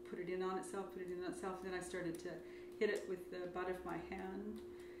put it in on itself, and then I started to hit it with the butt of my hand,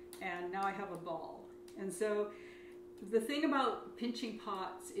 and now I have a ball. And so the thing about pinching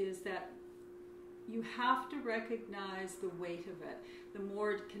pots is that you have to recognize the weight of it. The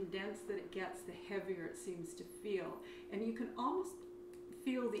more condensed that it gets, the heavier it seems to feel. And you can almost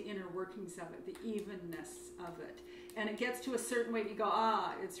feel the inner workings of it, the evenness of it. And it gets to a certain weight, you go,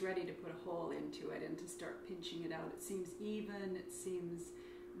 it's ready to put a hole into it and to start pinching it out. It seems even, it seems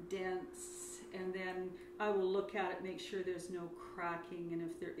dense, and then I will look at it, make sure there's no cracking, and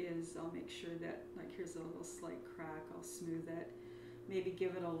if there is, I'll make sure that, like, here's a little slight crack, I'll smooth it. Maybe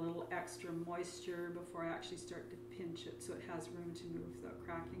give it a little extra moisture before I actually start to pinch it so it has room to move without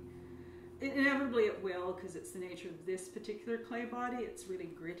cracking. Inevitably it will, because it's the nature of this particular clay body. It's really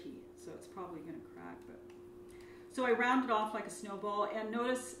gritty, so it's probably going to crack. So I round it off like a snowball, and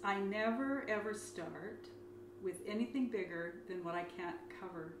notice I never ever start with anything bigger than what I can't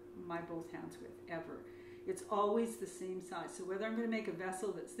cover my both hands with, ever. It's always the same size. So whether I'm going to make a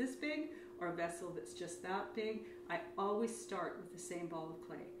vessel that's this big or a vessel that's just that big, I always start with the same ball of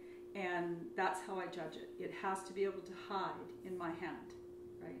clay. And that's how I judge it. It has to be able to hide in my hand,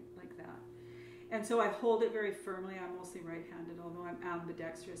 right, like that. And so I hold it very firmly. I'm mostly right-handed, although I'm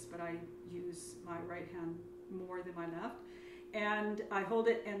ambidextrous, but I use my right hand more than my left. And I hold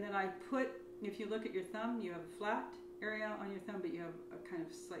it, and then I put, if you look at your thumb, you have a flat area on your thumb, but you have a kind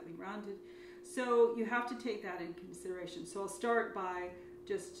of slightly rounded. So you have to take that in consideration. So I'll start by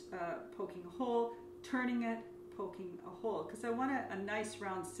just poking a hole, turning it, poking a hole, because I want a nice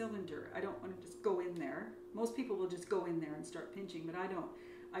round cylinder. I don't want to just go in there. Most people will just go in there and start pinching, but I don't.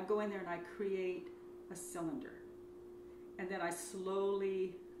 I go in there and I create a cylinder. And then I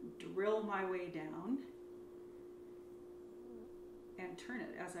slowly drill my way down and turn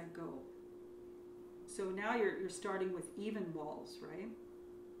it as I go. So now you're starting with even walls, right?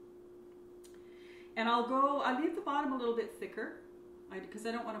 And I leave the bottom a little bit thicker, because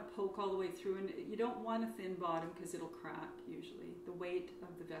I don't want to poke all the way through, and you don't want a thin bottom because it'll crack usually. The weight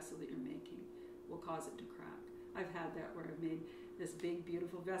of the vessel that you're making will cause it to crack. I've had that where I've made this big,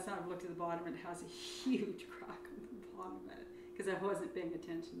 beautiful vessel, I've looked at the bottom and it has a huge crack on the bottom of it because I wasn't paying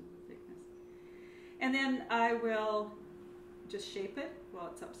attention to the thickness. And then I will just shape it while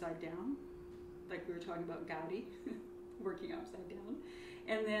it's upside down, like we were talking about Gaudi, working upside down.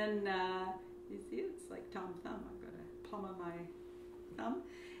 And then, you see, it's like Tom Thumb. I've got a plum on my thumb.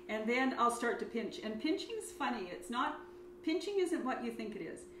 And then I'll start to pinch. And pinching is funny. Pinching isn't what you think it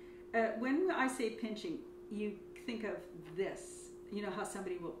is. When I say pinching, you think of this. You know how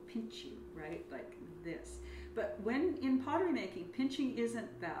somebody will pinch you, right? Like this. But when in pottery making, pinching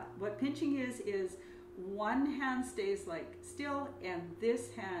isn't that. What pinching is one hand stays like still and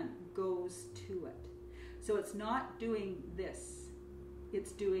this hand goes to it. So it's not doing this.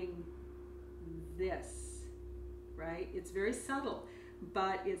 It's doing this, right? It's very subtle,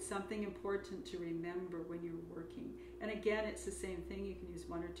 but it's something important to remember when you're working. And again, it's the same thing. You can use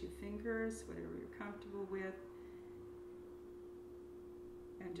 1 or 2 fingers, whatever you're comfortable with.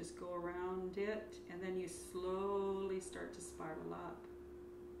 And just go around it, and then you slowly start to spiral up.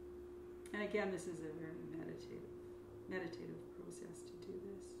 And again, this is a very meditative process to do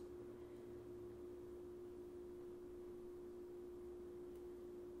this.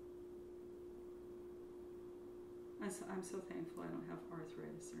 I'm so thankful I don't have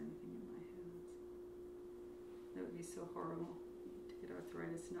arthritis or anything in my hands. That would be so horrible to get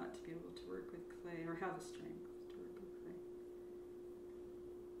arthritis, not to be able to work with clay or have the strength to work with clay.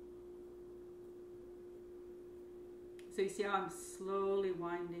 So you see how I'm slowly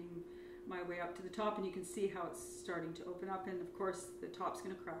winding my way up to the top, and you can see how it's starting to open up, and of course the top's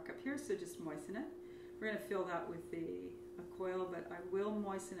going to crack up here, so just moisten it. We're going to fill that with a coil, but I will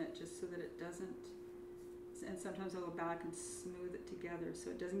moisten it just so that it doesn't, and sometimes I'll go back and smooth it together so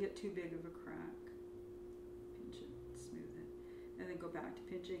it doesn't get too big of a crack. Pinch it, smooth it, and then go back to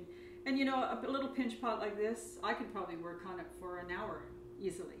pinching. And you know, a little pinch pot like this, I could probably work on it for an hour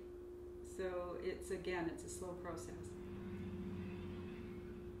easily. So it's, again, it's a slow process.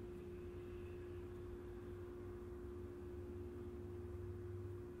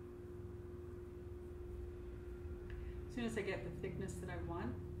 As soon as I get the thickness that I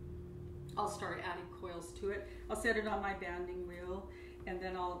want, I'll start adding coils to it. I'll set it on my banding wheel, and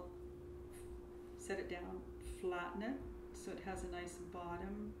then I'll set it down, flatten it so it has a nice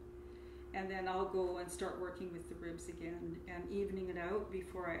bottom, and then I'll go and start working with the ribs again and evening it out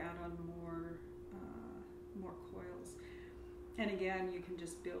before I add on more coils. And again, you can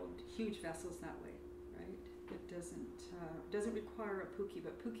just build huge vessels that way, right? It doesn't require a puki,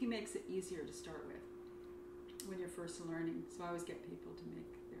 but puki makes it easier to start with when you're first learning. So I always get people to make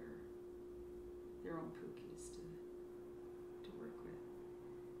their own pukis to work with.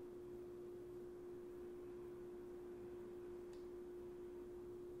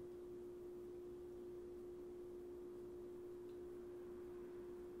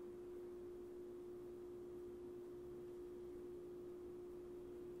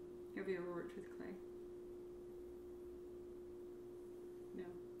 Have you ever worked with clay? No.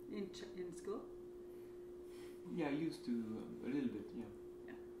 In school? Yeah, I used to a little bit, yeah.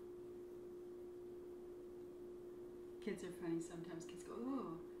 Kids are funny sometimes. Kids go,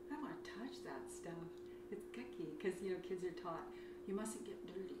 oh, I don't want to touch that stuff. It's gucky. Because, you know, kids are taught, you mustn't get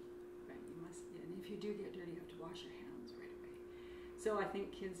dirty, right? You must, and if you do get dirty, you have to wash your hands right away. So I think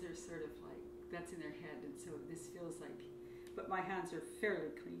kids are sort of like, that's in their head. And so this feels like, but my hands are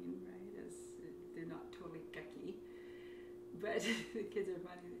fairly clean, right? They're not totally gucky. But the kids are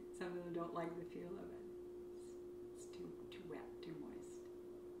funny. Some of them don't like the feel of it. It's too wet, too moist.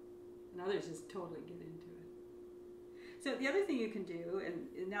 And others just totally get into it. So the other thing you can do, and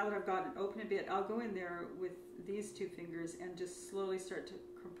now that I've gotten it open a bit, I'll go in there with these 2 fingers and just slowly start to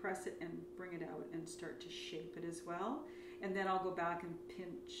compress it and bring it out and start to shape it as well. And then I'll go back and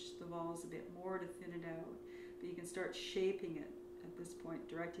pinch the walls a bit more to thin it out. But you can start shaping it at this point,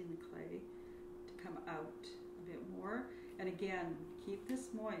 directing the clay to come out a bit more. And again, keep this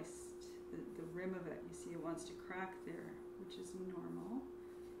moist, the rim of it. You see it wants to crack there, which is normal.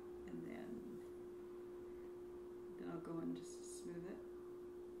 And then I'll go and just smooth it.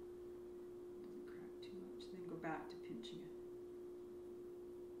 Doesn't crack too much. Then go back to pinching it.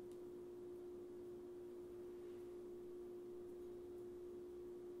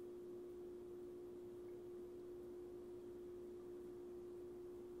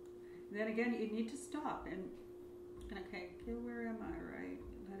 And then again, you need to stop and okay, where am I, right?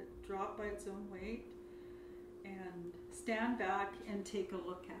 Let it drop by its own weight and stand back and take a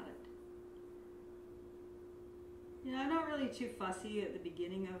look at it. You know, I'm not really too fussy at the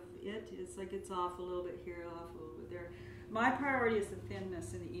beginning of it. It's like it's off a little bit here, off a little bit there. My priority is the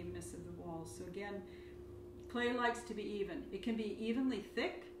thinness and the evenness of the walls. So again, clay likes to be even. It can be evenly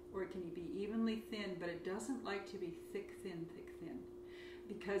thick or it can be evenly thin, but it doesn't like to be thick, thin, thick, thin.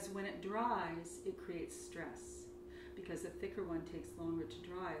 Because when it dries, it creates stress. Because the thicker one takes longer to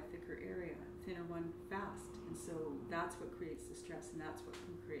dry, a thicker area, a thinner one fast. And so that's what creates the stress, and that's what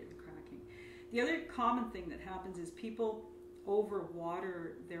can create the cracking. The other common thing that happens is people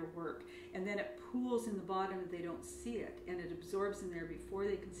overwater their work, and then it pools in the bottom and they don't see it, and it absorbs in there before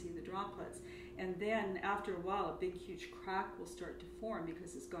they can see the droplets. And then after a while, a big huge crack will start to form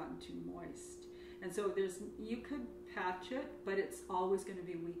because it's gotten too moist. And so you could patch it, but it's always going to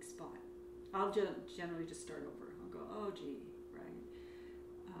be a weak spot. I'll generally just start over. I'll go, oh gee,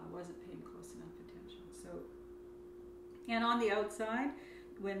 right, wasn't paying close enough attention. So, and on the outside,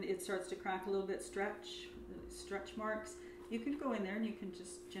 when it starts to crack a little bit, stretch marks, you can go in there and you can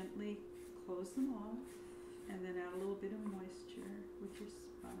just gently close them off And then add a little bit of moisture with your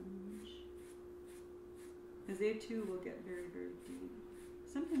sponge. Because they too will get very, very deep.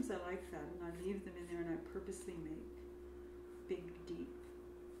 Sometimes I like that, and I leave them in there and I purposely make big, deep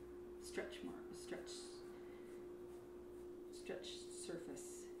stretch surface.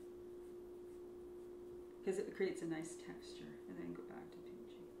 Because it creates a nice texture, and then go back to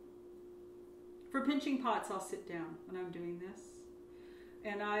pinching. For pinching pots, I'll sit down when I'm doing this.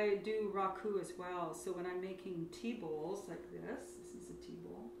 And I do raku as well. So when I'm making tea bowls like this is a tea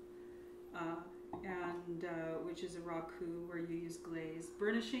bowl, which is a raku where you use glaze.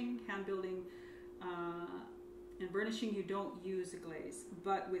 Burnishing, hand building, and burnishing you don't use a glaze.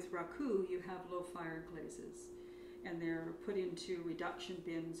 But with raku you have low fire glazes. And they're put into reduction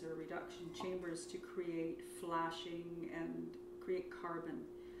bins or reduction chambers to create flashing and create carbon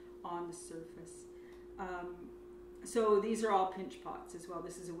on the surface. So these are all pinch pots as well.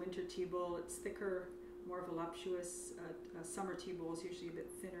 This is a winter tea bowl. It's thicker, more voluptuous. Summer tea bowl is usually a bit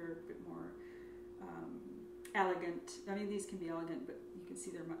thinner, a bit more elegant. I mean, these can be elegant, but you can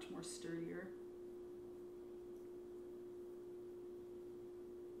see they're much more sturdier.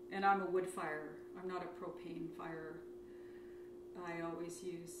 And I'm a wood firer. I'm not a propane firer. I always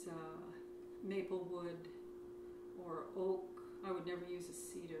use maple wood or oak. I would never use a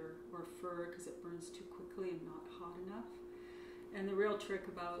cedar or fir because it burns too quickly and not hot enough. And the real trick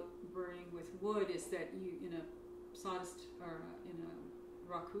about burning with wood is that you, in a sawdust or in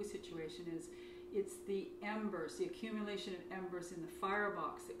a raku situation, is it's the embers, the accumulation of embers in the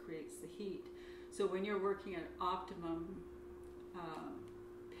firebox that creates the heat. So when you're working at optimum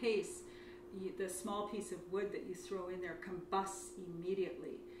pace, the small piece of wood that you throw in there combusts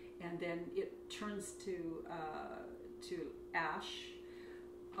immediately, and then it turns to ash,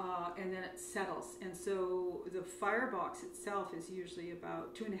 and then it settles. And so the firebox itself is usually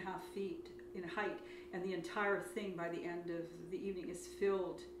about 2.5 feet in height, and the entire thing by the end of the evening is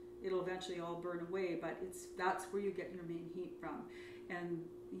filled. It'll eventually all burn away, but that's where you get your main heat from. And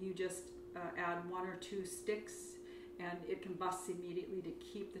you just add 1 or 2 sticks, and it combusts immediately to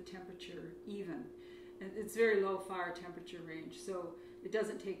keep the temperature even. And it's very low fire temperature range, so it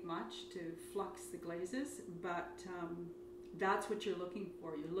doesn't take much to flux the glazes, but that's what you're looking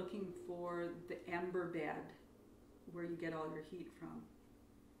for. You're looking for the ember bed where you get all your heat from.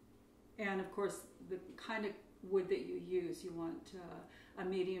 And of course, the kind of wood that you use, you want a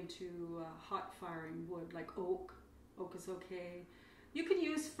medium to hot firing wood, like oak. Oak is okay. You could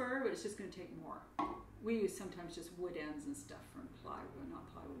use fir, but it's just going to take more. We use sometimes just wood ends and stuff from plywood,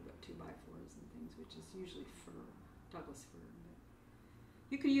 not plywood, but 2x4s and things, which is usually fir, Douglas fir.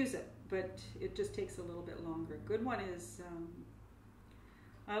 You can use it, but it just takes a little bit longer. Good one is,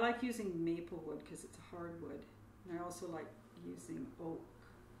 I like using maple wood because it's a hardwood. And I also like using oak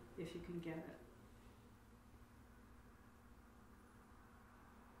if you can get it.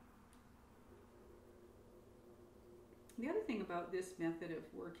 The other thing about this method of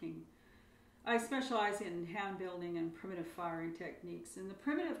working, I specialize in hand building and primitive firing techniques. And the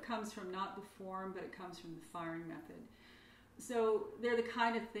primitive comes from not the form, but it comes from the firing method. So they're the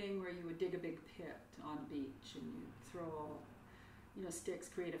kind of thing where you would dig a big pit on a beach and you throw, sticks,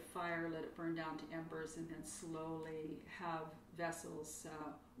 create a fire, let it burn down to embers, and then slowly have vessels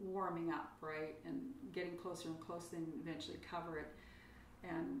warming up, right, and getting closer and closer, then eventually cover it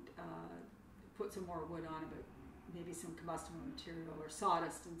and put some more wood on it, but maybe some combustible material or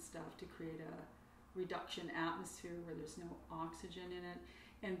sawdust and stuff to create a reduction atmosphere where there's no oxygen in it,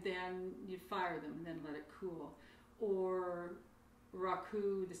 and then you fire them and then let it cool. Or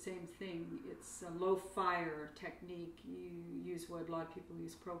raku, the same thing. It's a low fire technique. You use wood. A lot of people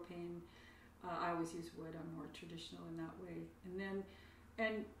use propane. I always use wood. I'm more traditional in that way. And then,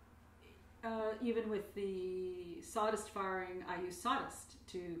 even with the sawdust firing, I use sawdust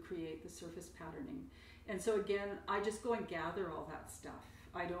to create the surface patterning. And so again, I just go and gather all that stuff.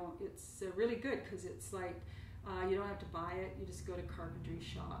 It's really good because it's like, you don't have to buy it. You just go to carpentry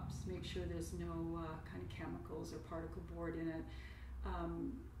shops, make sure there's no kind of chemicals or particle board in it,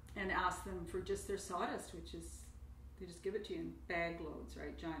 and ask them for just their sawdust, which is, they just give it to you in bag loads,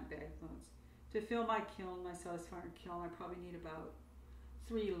 right? Giant bag loads. To fill my kiln, my sawdust firing kiln, I probably need about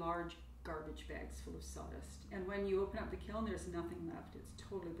 3 large garbage bags full of sawdust. And when you open up the kiln, there's nothing left. It's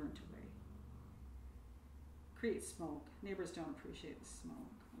totally burnt away. Creates smoke. Neighbors don't appreciate the smoke.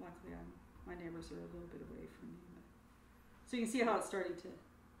 Luckily, my neighbors are a little bit away from me. So you can see how it's starting to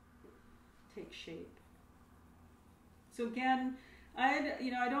take shape. So again, I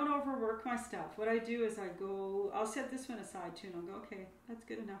don't overwork my stuff. What I do is I'll set this one aside too, and I'll go, okay, that's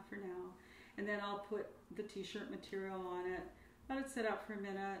good enough for now. And then I'll put the t-shirt material on it, let it sit up for a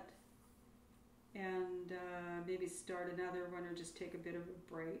minute, and maybe start another one or just take a bit of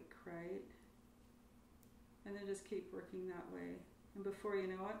a break, right? And then just keep working that way. And before you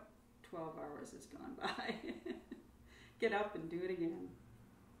know it, 12 hours has gone by. Get up and do it again.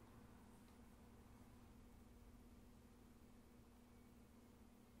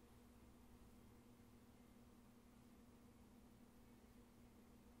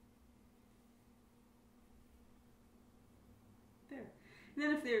 There. And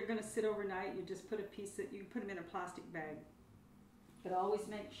then if they're going to sit overnight, you just put a piece that you put them in a plastic bag. But always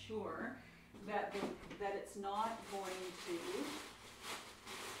make sure that it's not going to.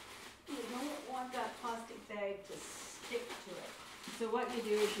 You don't want that plastic bag to stick to it. So what you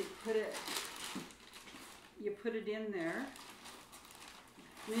do is you put it in there,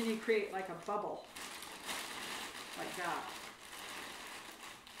 and then you create like a bubble, like that.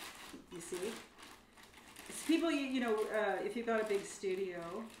 You see? It's people, if you've got a big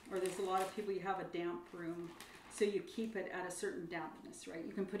studio, or there's a lot of people, you have a damp room, so you keep it at a certain dampness, right?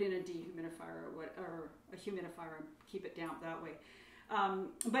 You can put in a dehumidifier or a humidifier and keep it damp that way.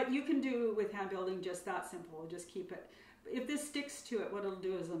 But you can do with hand building just that simple. Just keep it. If this sticks to it, what it'll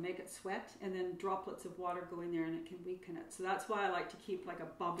do is it'll make it sweat, and then droplets of water go in there and it can weaken it. So that's why I like to keep like a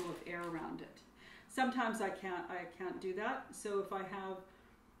bubble of air around it. Sometimes I can't do that. So if I have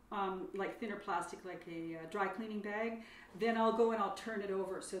like thinner plastic, like a dry cleaning bag, then I'll go and I'll turn it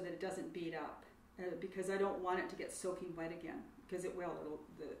over so that it doesn't bead up, because I don't want it to get soaking wet again, because it will.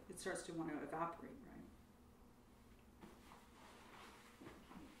 It starts to want to evaporate,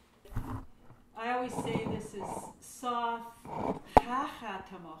 right? I always say this is Saf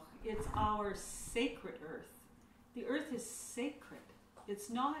Hachatamach. It's our sacred earth. The earth is sacred. It's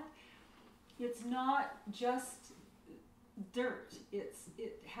not just dirt. It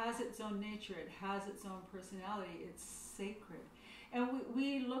has its own nature. It has its own personality. It's sacred. And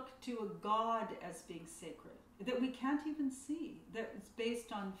we look to a God as being sacred, that we can't even see, that it's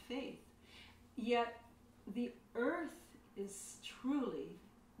based on faith. Yet the earth is truly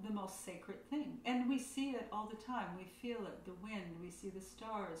the most sacred thing. And we see it all the time. We feel it, the wind, we see the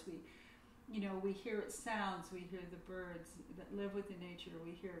stars, we hear its sounds, we hear the birds that live within nature,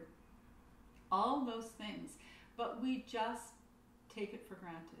 we hear all those things. But we just take it for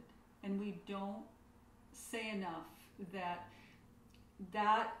granted. And we don't say enough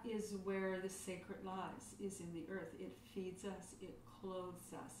that is where the sacred lies, is in the earth. It feeds us, it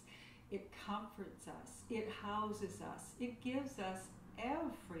clothes us, it comforts us, it houses us, it gives us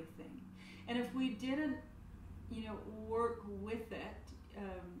everything. And if we didn't, work with it,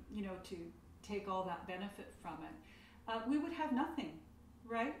 to take all that benefit from it, we would have nothing,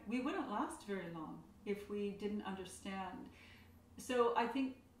 right? We wouldn't last very long if we didn't understand. So I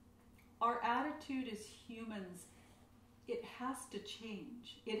think our attitude as humans, it has to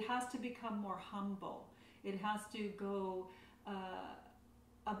change. It has to become more humble. It has to go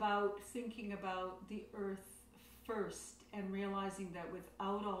about thinking about the earth first and realizing that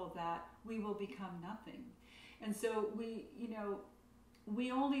without all of that, we will become nothing. And so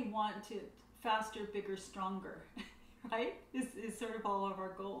we only want to faster, bigger, stronger, right? Is sort of all of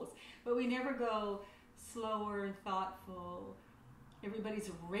our goals. But we never go slower and thoughtful.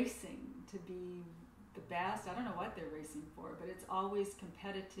 Everybody's racing to be the best. I don't know what they're racing for, but it's always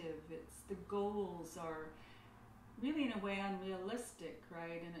competitive. The goals are really in a way unrealistic,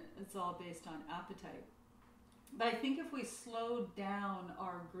 right? And it's all based on appetite. But I think if we slow down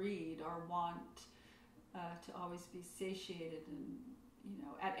our greed, our want to always be satiated and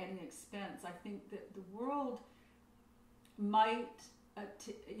at any expense, I think that the world might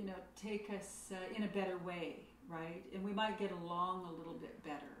take us in a better way, right? And we might get along a little bit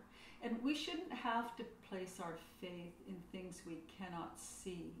better. And we shouldn't have to place our faith in things we cannot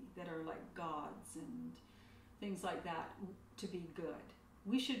see that are like gods and things like that to be good.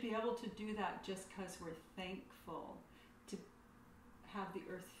 We should be able to do that just because we're thankful to have the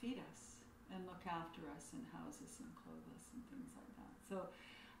earth feed us and look after us and house us and clothe us and things like that. So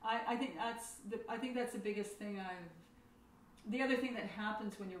I think that's the biggest thing the other thing that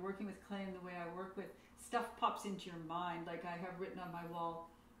happens when you're working with clay and the way I work with, stuff pops into your mind. Like I have written on my wall,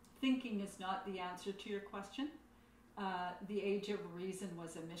 thinking is not the answer to your question. The age of reason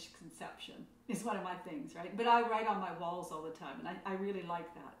was a misconception, is one of my things, right? But I write on my walls all the time, and I really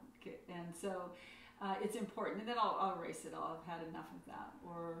like that. Okay? And so it's important. And then I'll erase it all. I've had enough of that.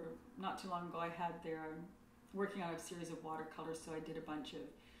 Or not too long ago, I had working on a series of watercolors, so I did a bunch of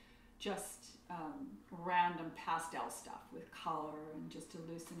just random pastel stuff with color and just to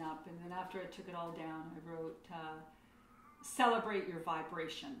loosen up. And then after I took it all down, I wrote, celebrate your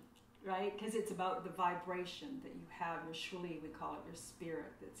vibration, right? Because it's about the vibration that you have, your shuli, we call it, your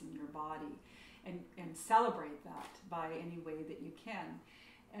spirit that's in your body. and celebrate that by any way that you can.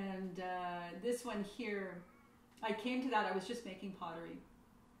 And this one here, I came to that, I was just making pottery.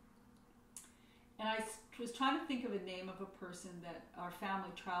 And I was trying to think of a name of a person that our family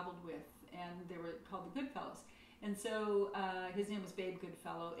traveled with, and they were called the Goodfellows. And so his name was Babe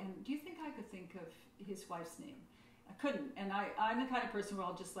Goodfellow. And do you think I could think of his wife's name? I couldn't. And I'm the kind of person where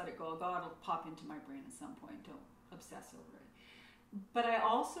I'll just let it go. God will pop into my brain at some point. Don't obsess over it. But I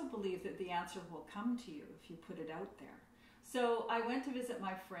also believe that the answer will come to you if you put it out there. So I went to visit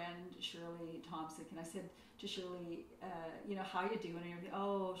my friend Shirley Thompson, and I said to Shirley, how you doing? And everything.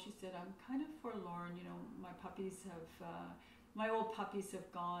 Oh, she said, I'm kind of forlorn. My puppies have, my old puppies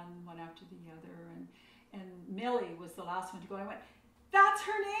have gone one after the other, and Millie was the last one to go. I went, that's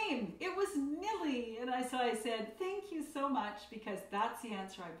her name. It was Millie. And I said, thank you so much, because that's the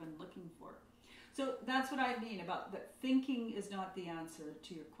answer I've been looking for. So that's what I mean about that thinking is not the answer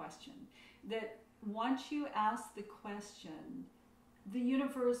to your question. That once you ask the question, the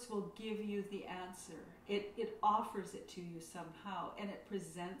universe will give you the answer. It offers it to you somehow, and it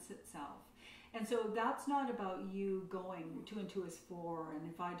presents itself. And so that's not about you going 2 and 2 is 4,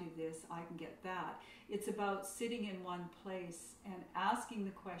 and if I do this, I can get that. It's about sitting in one place and asking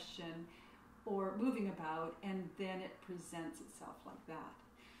the question or moving about, and then it presents itself like that.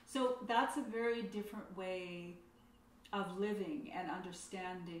 So that's a very different way of living and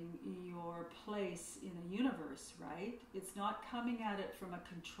understanding your place in a universe, right? It's not coming at it from a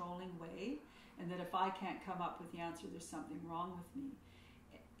controlling way, and that if I can't come up with the answer, there's something wrong with me.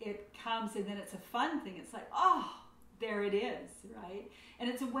 It comes, and then it's a fun thing. It's like, oh, there it is, right? And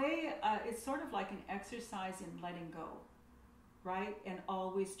it's a way, it's sort of like an exercise in letting go, right? And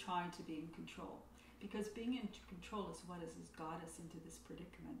always trying to be in control. Because being in control is what has got us into this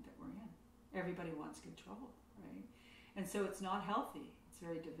predicament that we're in. Everybody wants control, right? And so it's not healthy. It's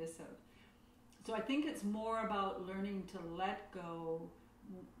very divisive. So I think it's more about learning to let go,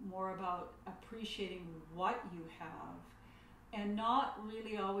 more about appreciating what you have, and not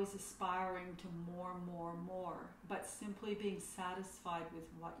really always aspiring to more, but simply being satisfied with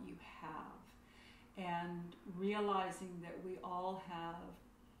what you have, and realizing that we all have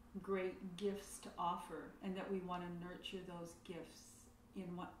great gifts to offer, and that we want to nurture those gifts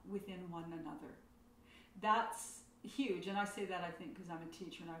within one another. That's huge, and I say that I think because I'm a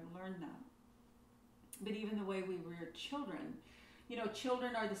teacher and I've learned that. But even the way we rear children,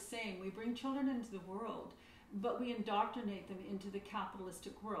 children are the same. We bring children into the world, but we indoctrinate them into the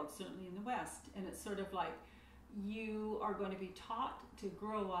capitalistic world, certainly in the West. And it's sort of like, you are going to be taught to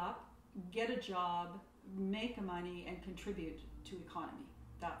grow up, get a job, make money, and contribute to economy.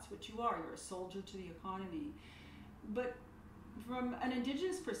 That's what you are. You're a soldier to the economy. But from an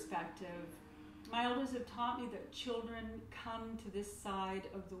Indigenous perspective, my elders have taught me that children come to this side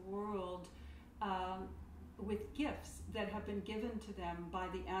of the world with gifts that have been given to them by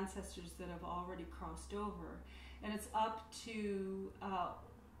the ancestors that have already crossed over. And it's up to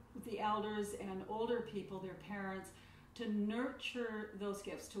the elders and older people, their parents, to nurture those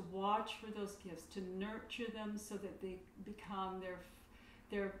gifts, to watch for those gifts, to nurture them so that they become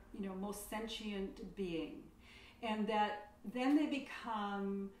their most sentient being. And that then they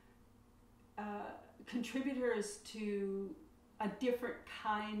become contributors to a different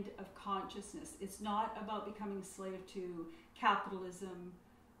kind of consciousness. It's not about becoming a slave to capitalism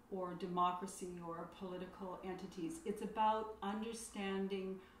or democracy or political entities. It's about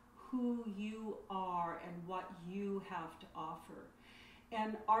understanding who you are and what you have to offer.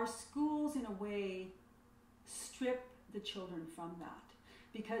 And our schools, in a way, strip the children from that,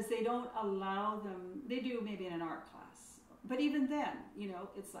 because they don't allow them. They do maybe in an art class, but even then,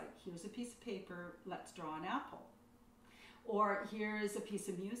 it's like, here's a piece of paper, let's draw an apple. Or here's a piece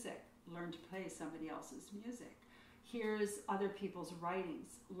of music, learn to play somebody else's music. Here's other people's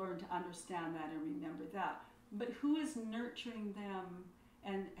writings, learn to understand that and remember that. But who is nurturing them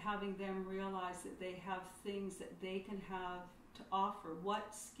and having them realize that they have things that they can have to offer?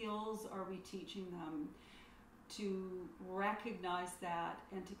 What skills are we teaching them to recognize that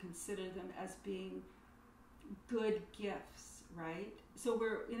and to consider them as being good gifts, right? So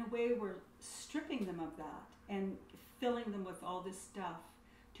we're stripping them of that and filling them with all this stuff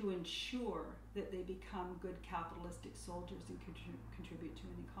to ensure that they become good capitalistic soldiers and contribute to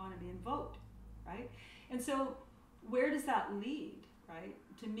an economy and vote, right? And so where does that lead, right?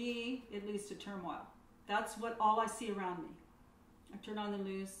 To me, it leads to turmoil. That's all I see around me. I turn on the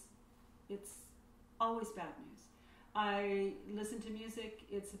news, it's always bad news. I listen to music,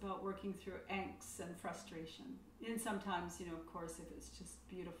 it's about working through angst and frustration. And sometimes, of course, if it's just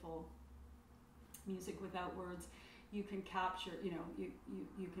beautiful music without words, you can capture,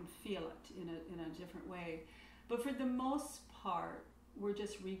 you can feel it in a different way. But for the most part, we're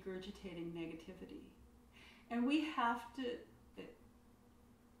just regurgitating negativity. And we have to,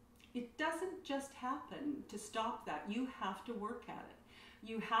 it doesn't just happen to stop that. You have to work at it.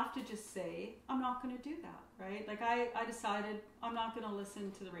 You have to just say, I'm not going to do that, right? Like I decided I'm not going to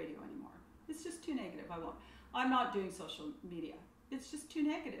listen to the radio anymore. It's just too negative. I won't. I'm not doing social media. It's just too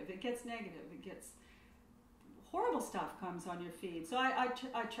negative. It gets negative. It gets horrible stuff comes on your feed. So I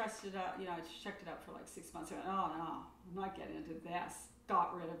trusted out, I checked it out for like 6 months. I went, oh no, I'm not getting into this.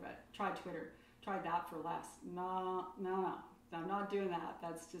 Got rid of it. Tried Twitter. Tried that for less. No. I'm not doing that.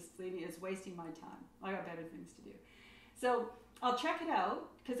 That's just it's wasting my time. I got better things to do. So I'll check it out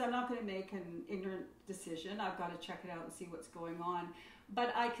because I'm not going to make an ignorant decision. I've got to check it out and see what's going on.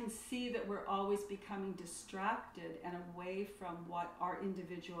 But I can see that we're always becoming distracted and away from what our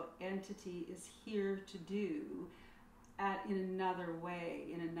individual entity is here to do in another way,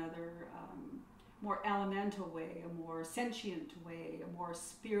 in another more elemental way, a more sentient way, a more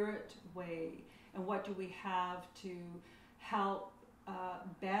spirit way. And what do we have to help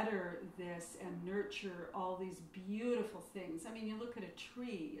better this and nurture all these beautiful things? I mean, you look at a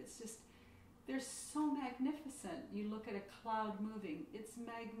tree, it's just, they're so magnificent. You look at a cloud moving, it's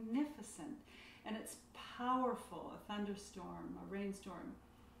magnificent and it's powerful, a thunderstorm, a rainstorm.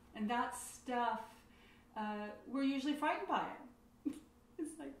 And that stuff, we're usually frightened by it.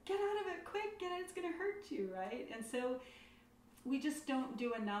 It's like, get out of it quick, get it, it's gonna hurt you, right? And so we just don't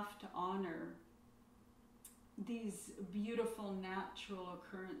do enough to honor these beautiful natural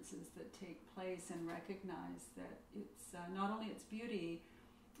occurrences that take place and recognize that it's not only its beauty,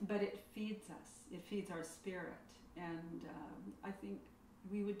 but it feeds us. It feeds our spirit. And I think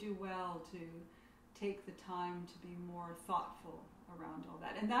we would do well to take the time to be more thoughtful around all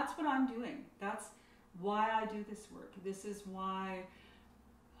that. And that's what I'm doing. That's why I do this work. This is why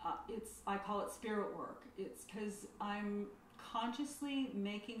I call it spirit work. It's because I'm consciously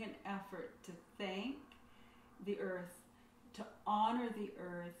making an effort to thank the earth, to honor the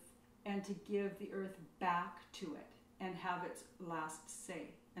earth, and to give the earth back to it and have its last say.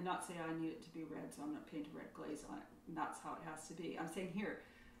 And not say I need it to be red, so I'm going to paint a red glaze on it. And that's how it has to be. I'm saying here,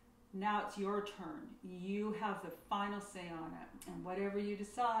 now it's your turn. You have the final say on it. And whatever you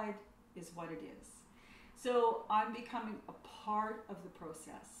decide is what it is. So I'm becoming a part of the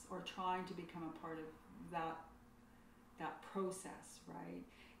process, or trying to become a part of that process, right?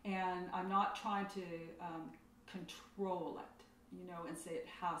 And I'm not trying to control it, and say it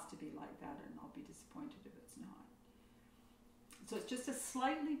has to be like that, and I'll be disappointed if it's not. So it's just a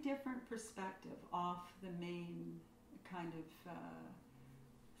slightly different perspective off the main kind of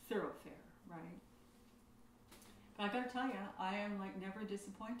thoroughfare, right? But I gotta tell you, I am like never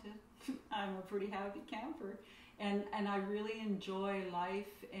disappointed. I'm a pretty happy camper, and I really enjoy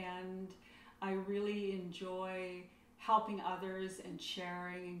life, and I really enjoy helping others and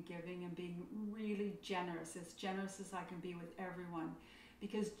sharing and giving and being really generous as I can be with everyone,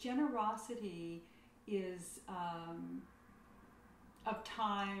 because generosity is of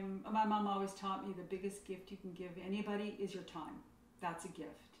time. My mom always taught me the biggest gift you can give anybody is your time. That's a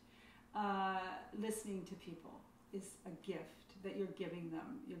gift. Listening to people is a gift that you're giving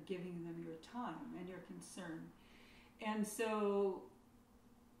them. You're giving them your time and your concern. And so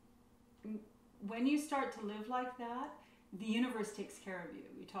when you start to live like that, the universe takes care of you.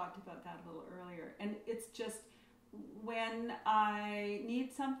 We talked about that a little earlier. And it's just, when I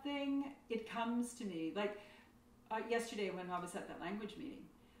need something, it comes to me. Like yesterday when I was at that language meeting,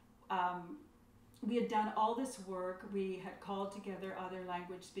 we had done all this work. We had called together other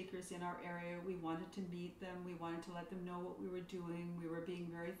language speakers in our area. We wanted to meet them. We wanted to let them know what we were doing. We were being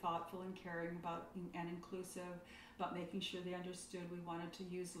very thoughtful and caring about and inclusive, about making sure they understood. We wanted to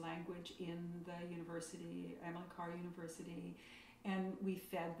use language in the university, Emily Carr University, and we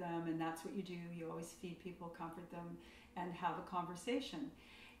fed them, and that's what you do. You always feed people, comfort them, and have a conversation.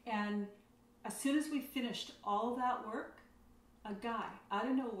 And as soon as we finished all that work, a guy out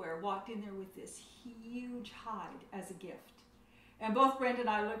of nowhere walked in there with this huge hide as a gift. And both Brenda and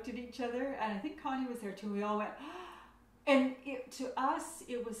I looked at each other, and I think Connie was there too. We all went, and to us,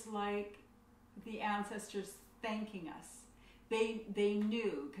 it was like the ancestors thanking us. They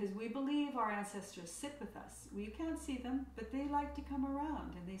knew, because we believe our ancestors sit with us. We can't see them, but they like to come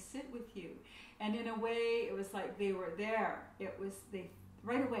around and they sit with you. And in a way, it was like they were there.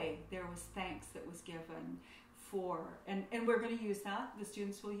 Right away, there was thanks that was given for, and we're going to use that. The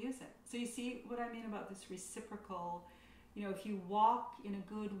students will use it. So you see what I mean about this reciprocal, if you walk in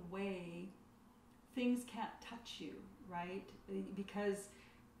a good way, things can't touch you, right? Because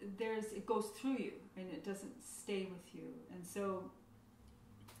it goes through you and it doesn't stay with you, and so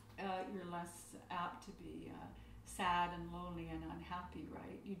you're less apt to be sad and lonely and unhappy,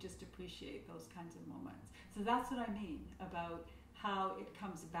 right? You just appreciate those kinds of moments. So that's what I mean about how it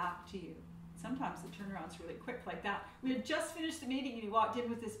comes back to you. Sometimes the turnaround's really quick like that. We had just finished the meeting and he walked in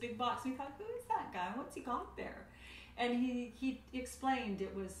with this big box. We thought, who is that guy? What's he got there? And he explained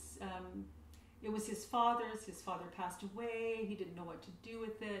it was his father's. His father passed away. He didn't know what to do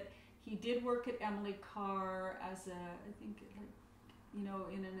with it. He did work at Emily Carr as I think, in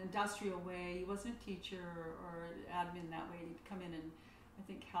an industrial way. He wasn't a teacher or admin that way. He'd come in and I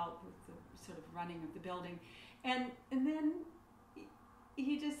think help with the sort of running of the building. And then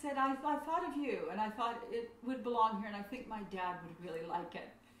he just said, I thought of you and I thought it would belong here and I think my dad would really like it.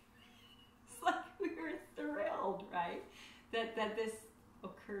 It's like we were thrilled, right? That this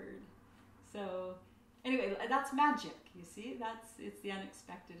occurred. So anyway, that's magic, you see? It's the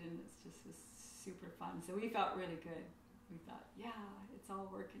unexpected and it's just was super fun. So we felt really good. We thought, yeah, it's all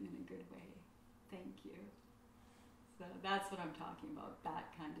working in a good way. Thank you. So that's what I'm talking about,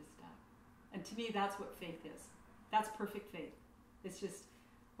 that kind of stuff. And to me, that's what faith is. That's perfect faith. It's just,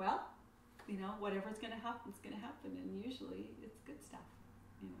 whatever's going to happen, it's going to happen. And usually it's good stuff,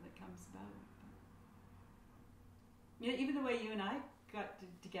 that comes about. Even the way you and I got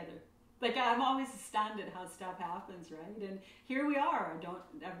together. Like, I'm always astounded how stuff happens, right? And here we are.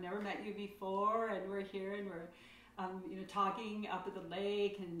 I've never met you before, and we're here, and we're talking up at the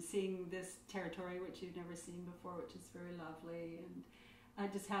lake and seeing this territory which you've never seen before, which is very lovely, and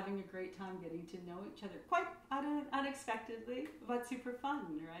just having a great time getting to know each other quite unexpectedly, but super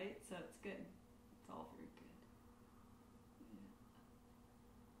fun, right? So it's good. It's all very good. Yeah.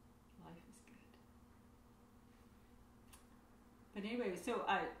 Life is good. But anyway, so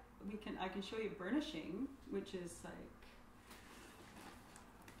I can show you burnishing, which is like.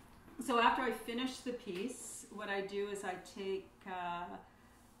 So after I finish the piece, what I do is I take,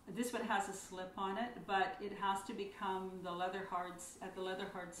 this one has a slip on it, but it has to become at the leather hard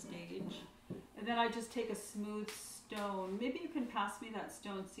stage. And then I just take a smooth stone. Maybe you can pass me that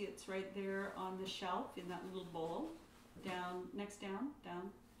stone. See, it's right there on the shelf in that little bowl. Down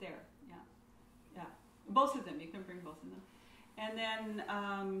there. Yeah. Both of them, you can bring both of them. And then,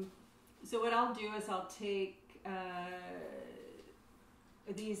 so what I'll do is I'll take,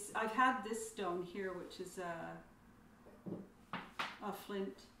 I've had this stone here, which is a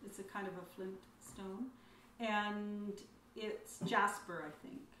flint. It's a kind of a flint stone, and it's jasper, I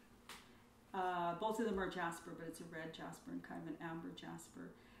think. Both of them are jasper, but it's a red jasper and kind of an amber jasper.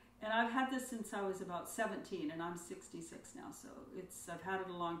 And I've had this since I was about 17, and I'm 66 now, so I've had it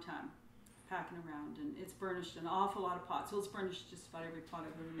a long time, packing around, and it's burnished an awful lot of pots. Well, it's burnished just about every pot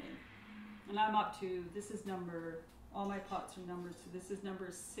I've ever made. And I'm up to, all my pots are numbered, so this is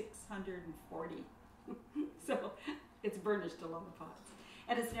number 640. So it's burnished a lot of pots.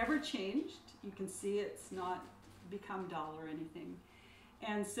 And it's never changed. You can see it's not become dull or anything.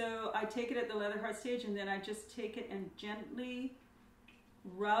 And so I take it at the leather hard stage, and then I just take it and gently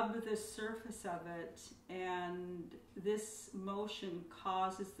rub the surface of it, and this motion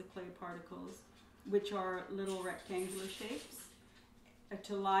causes the clay particles, which are little rectangular shapes,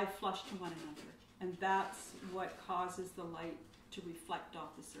 to lie flush to one another. And that's what causes the light to reflect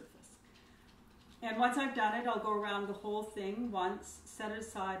off the surface. And once I've done it, I'll go around the whole thing once, set it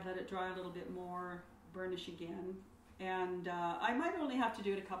aside, let it dry a little bit more, burnish again. And I might only have to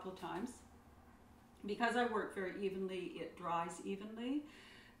do it a couple of times. Because I work very evenly, it dries evenly.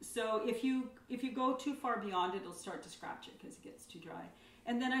 So if you go too far beyond it, it'll start to scratch it because it gets too dry.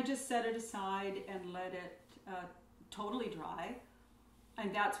 And then I just set it aside and let it totally dry.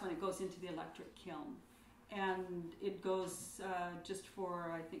 And that's when it goes into the electric kiln. And it goes just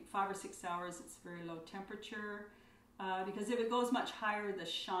for, I think, 5 or 6 hours. It's very low temperature. Because if it goes much higher, the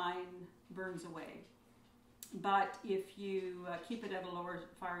shine burns away. But if you keep it at a lower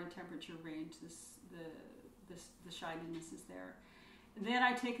firing temperature range, the shininess is there. And then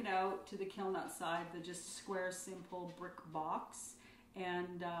I take it out to the kiln outside, the just square, simple brick box,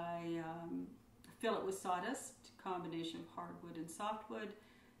 and I fill it with sawdust, combination of hardwood and softwood,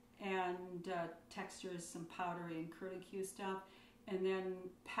 and textures, some powdery and curlicue stuff, and then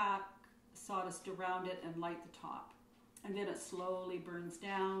pack sawdust around it and light the top. And then it slowly burns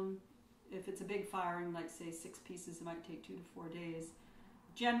down. If it's a big firing, like say 6 pieces, it might take 2 to 4 days.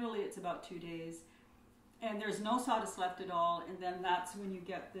 Generally, it's about 2 days. And there's no sawdust left at all, and then that's when you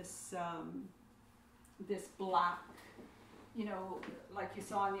get this this black, like you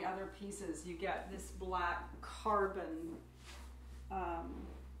saw in the other pieces, you get this black carbon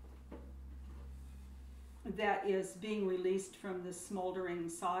that is being released from the smoldering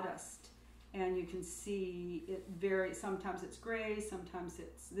sawdust. And you can see it sometimes it's gray, sometimes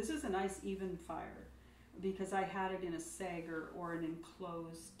this is a nice even fire because I had it in a sagger or an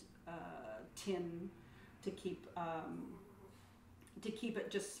enclosed tin to keep it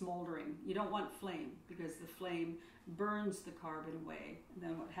just smoldering. You don't want flame because the flame burns the carbon away. And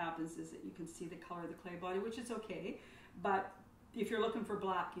then what happens is that you can see the color of the clay body, which is okay. But if you're looking for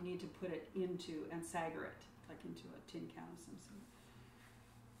black, you need to put it into and sagger it, like into a tin can of some sort.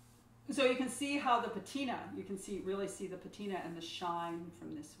 So you can see how the patina, really see the patina and the shine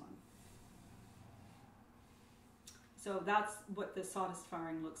from this one. So that's what the sawdust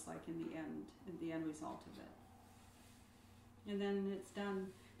firing looks like in the end result of it. And then it's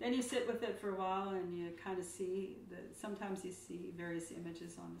done. Then you sit with it for a while and you kind of see, sometimes you see various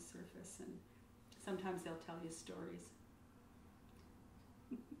images on the surface and sometimes they'll tell you stories.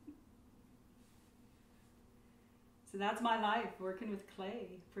 So that's my life, working with clay,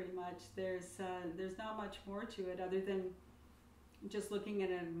 pretty much. There's not much more to it other than just looking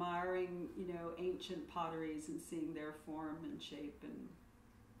and admiring, ancient potteries and seeing their form and shape and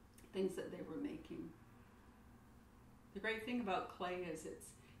things that they were making. The great thing about clay is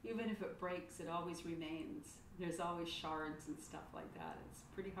even if it breaks, it always remains. There's always shards and stuff like that. It's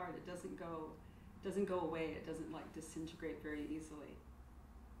pretty hard. It doesn't go away. It doesn't disintegrate very easily.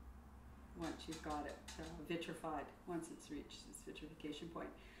 Once you've got it vitrified, once it's reached its vitrification point.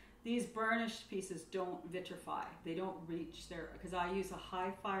 These burnished pieces don't vitrify. They don't reach because I use a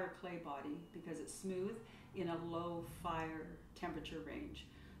high fire clay body because it's smooth in a low fire temperature range.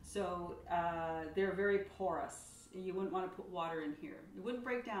 So they're very porous. You wouldn't want to put water in here. It wouldn't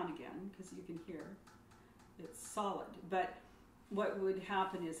break down again because you can hear it's solid. But what would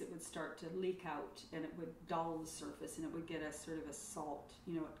happen is it would start to leak out and it would dull the surface and it would get a sort of a salt,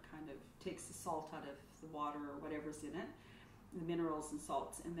 it kind of takes the salt out of the water or whatever's in it, the minerals and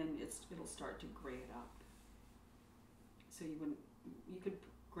salts, and then it'll start to gray it up. So you could put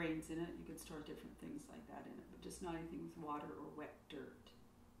grains in it, you could store different things like that in it, but just not anything with water or wet dirt.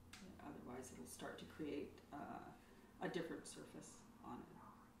 Otherwise it'll start to create a different surface on it.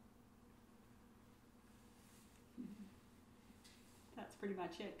 That's pretty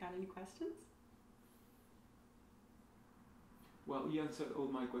much it. Got any questions? Well, you answered all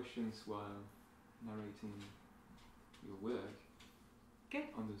my questions while narrating your work. Good.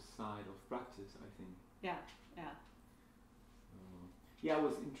 On the side of practice, I think. Yeah. Yeah, I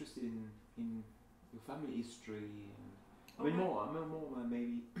was interested in your family history. And more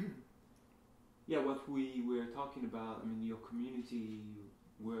maybe. Yeah, what we were talking about. Your community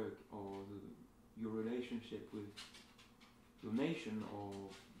work or your relationship with your nation, or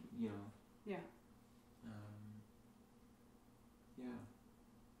Yeah. Yeah.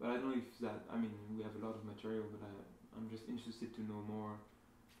 But I don't know if that. We have a lot of material, but I'm just interested to know more.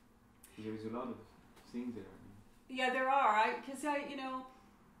 There is a lot of things there. Yeah, there are. Because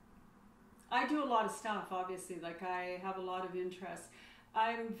I do a lot of stuff. Obviously, I have a lot of interests.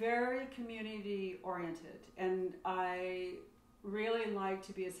 I'm very community oriented, and I really like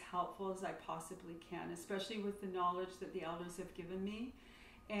to be as helpful as I possibly can, especially with the knowledge that the elders have given me.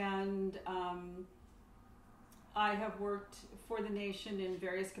 And I have worked for the nation in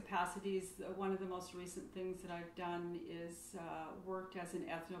various capacities. One of the most recent things that I've done is worked as an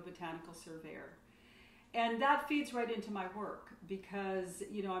ethnobotanical surveyor. And that feeds right into my work because,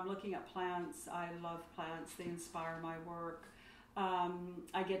 I'm looking at plants. I love plants. They inspire my work.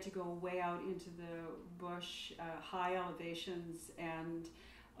 I get to go way out into the bush, high elevations, and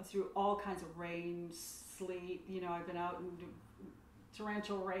through all kinds of rain, sleet. I've been out in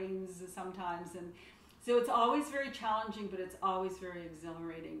torrential rains sometimes, and so it's always very challenging, but it's always very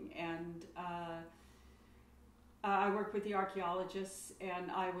exhilarating. And I work with the archaeologists, and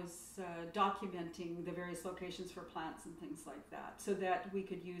I was documenting the various locations for plants and things like that, so that we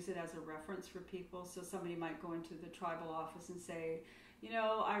could use it as a reference for people. So somebody might go into the tribal office and say,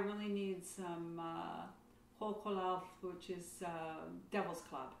 I really need some Hokolal, which is Devil's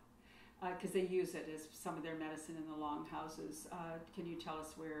Club, because they use it as some of their medicine in the longhouses. Can you tell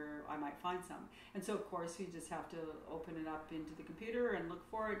us where I might find some? And so, of course, you just have to open it up into the computer and look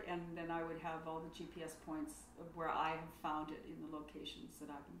for it, and then I would have all the GPS points of where I have found it in the locations that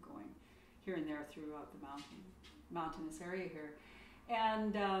I've been going here and there throughout the mountainous area here.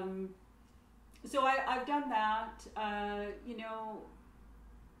 And so I've done that. I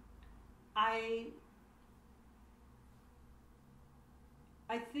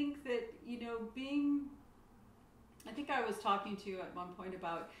think that, I think I was talking to you at one point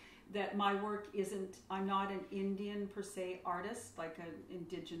about that my work I'm not an Indian per se artist, like an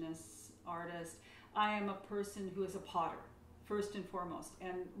indigenous artist. I am a person who is a potter, first and foremost,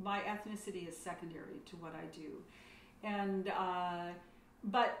 and my ethnicity is secondary to what I do. And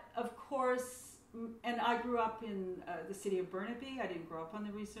but of course, and I grew up in the city of Burnaby. I didn't grow up on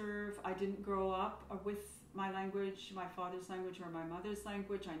the reserve. I didn't grow up with my language, my father's language or my mother's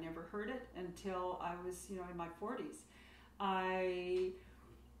language. I never heard it until I was, in my 40s.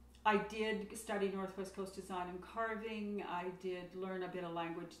 I did study Northwest Coast design and carving. I did learn a bit of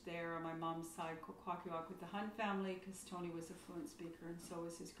language there on my mom's side, Kwakiwak, with the Hunt family, because Tony was a fluent speaker and so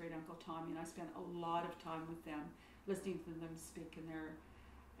was his great uncle Tommy. And I spent a lot of time with them, listening to them speak in their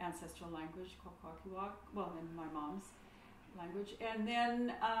ancestral language, Kwakiwak, well, in my mom's language. And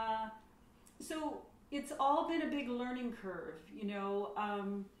then, so it's all been a big learning curve,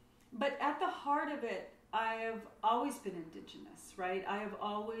 but at the heart of it, I have always been Indigenous, right? I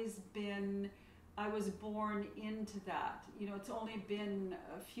was born into that. It's only been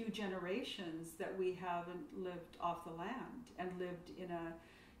a few generations that we haven't lived off the land and lived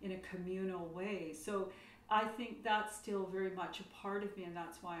in a communal way. So I think that's still very much a part of me, and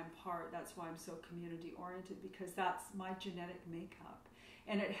that's why I'm so community oriented, because that's my genetic makeup.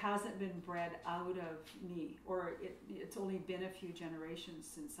 And it hasn't been bred out of me, or it's only been a few generations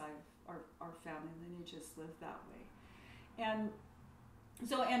since our family lineage has lived that way. And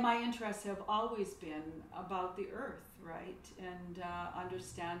my interests have always been about the earth, right? And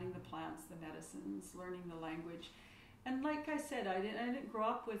understanding the plants, the medicines, learning the language. And like I said, I didn't grow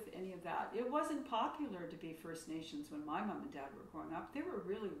up with any of that. It wasn't popular to be First Nations when my mom and dad were growing up. They were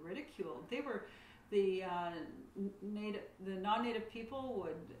really ridiculed. They were the non-native people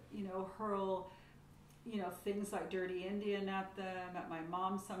would hurl things like dirty Indian at them, at my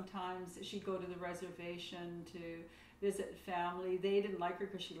mom sometimes. She'd go to the reservation to visit family. They didn't like her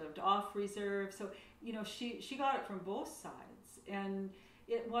because she lived off reserve. So she got it from both sides, and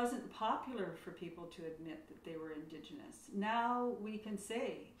it wasn't popular for people to admit that they were Indigenous. Now we can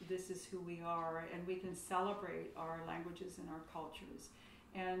say this is who we are, and we can celebrate our languages and our cultures,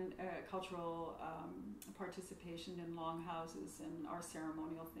 and cultural participation in longhouses and our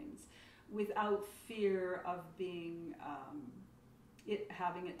ceremonial things, without fear of being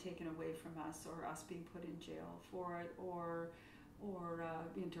having it taken away from us, or us being put in jail for it, or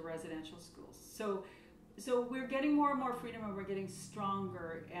into residential schools. So we're getting more and more freedom, and we're getting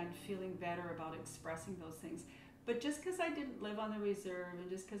stronger and feeling better about expressing those things. But just because I didn't live on the reserve, and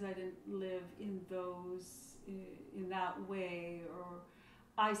just because I didn't live in that way, or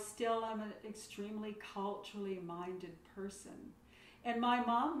I still am an extremely culturally minded person. And my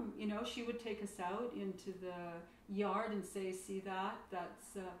mom, she would take us out into the yard and say, see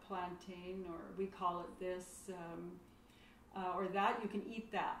that's plantain, or we call it this, or that, you can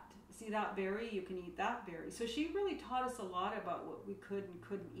eat that. See that berry, you can eat that berry. So she really taught us a lot about what we could and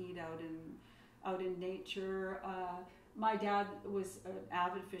couldn't eat out in nature. My dad was an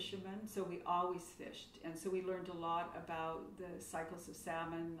avid fisherman, so we always fished. And so we learned a lot about the cycles of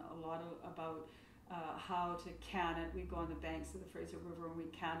salmon, a lot about how to can it. We'd go on the banks of the Fraser River and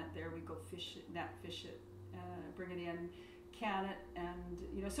we'd can it there. We'd go fish it, net fish it, bring it in, can it.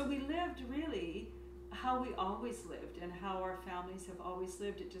 And, so we lived really how we always lived, and how our families have always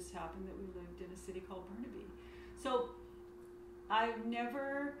lived. It just happened that we lived in a city called Burnaby. So I've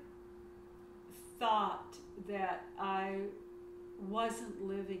never thought that I wasn't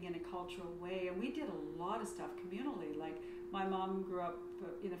living in a cultural way, and we did a lot of stuff communally. Like, my mom grew up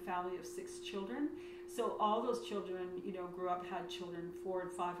in a family of 6 children, so all those children, grew up, had children, 4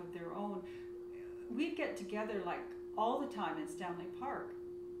 and 5 of their own. We'd get together like all the time in Stanley Park,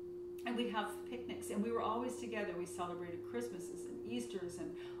 and we'd have picnics, and we were always together. We celebrated Christmases and Easters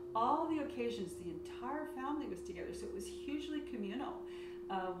and all the occasions. The entire family was together, so it was hugely communal.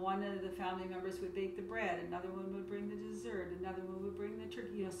 One of the family members would bake the bread, another one would bring the dessert, another one would bring the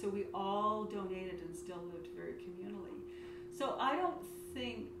turkey. So we all donated and still lived very communally. So I don't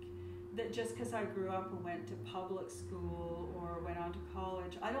think that just because I grew up and went to public school or went on to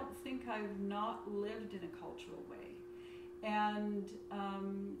college, I don't think I've not lived in a cultural way. And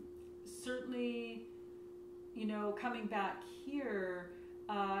certainly, coming back here,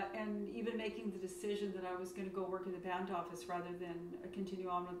 and even making the decision that I was going to go work in the band office rather than continue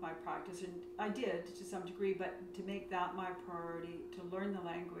on with my practice. And I did to some degree, but to make that my priority, to learn the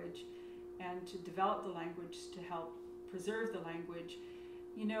language and to develop the language to help preserve the language,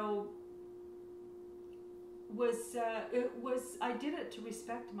 I did it to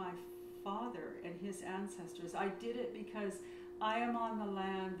respect my father and his ancestors. I did it because I am on the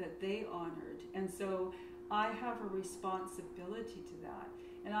land that they honored. And so I have a responsibility to that.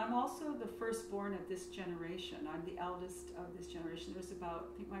 And I'm also the firstborn of this generation. I'm the eldest of this generation. There's about,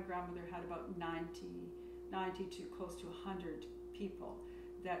 I think my grandmother had about 90 to close to 100 people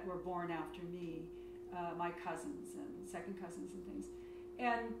that were born after me, my cousins and second cousins and things.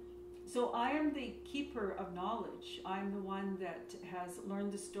 And so I am the keeper of knowledge. I'm the one that has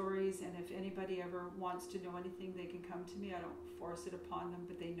learned the stories, and if anybody ever wants to know anything, they can come to me. I don't force it upon them,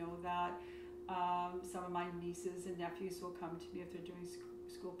 but they know that. Some of my nieces and nephews will come to me if they're doing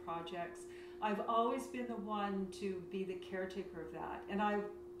school projects. I've always been the one to be the caretaker of that. And I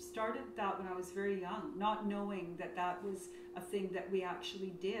started that when I was very young, not knowing that that was a thing that we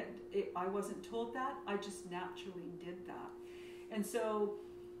actually did. I wasn't told that, I just naturally did that. And so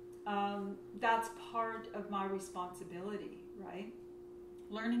that's part of my responsibility, right?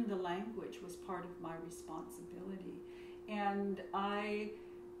 Learning the language was part of my responsibility. And I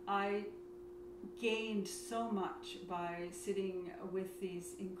gained so much by sitting with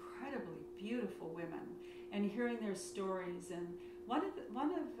these incredibly beautiful women and hearing their stories. And one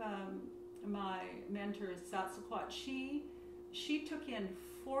of my mentors, Satsukwat, she took in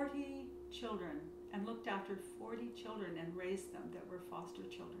 40 children and looked after 40 children and raised them that were foster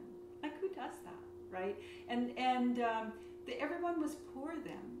children. Like, who does that, right? And everyone was poor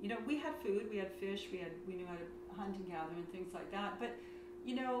then. You know, we had food, we had fish, we knew how to hunt and gather and things like that. But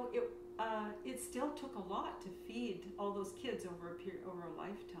you know, it still took a lot to feed all those kids over a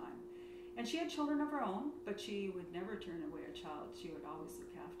lifetime. And she had children of her own, but she would never turn away a child. She would always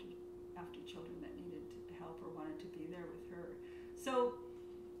look after children that needed help or wanted to be there with her. So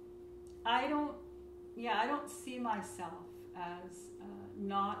I don't see myself as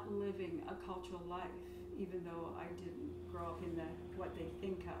not living a cultural life, even though I didn't grow up in what they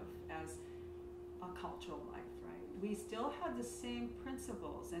think of as a cultural life, right? We still had the same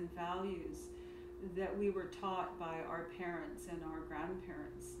principles and values that we were taught by our parents and our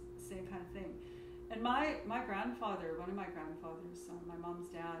grandparents, same kind of thing. And my grandfather, one of my grandfathers, my mom's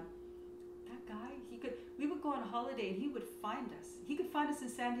dad, that guy, we would go on holiday and he would find us. He could find us in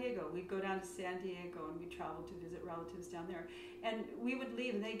San Diego. We'd go down to San Diego and we'd travel to visit relatives down there. And we would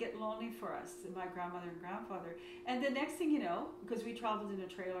leave and they'd get lonely for us, my grandmother and grandfather. And the next thing you know, because we traveled in a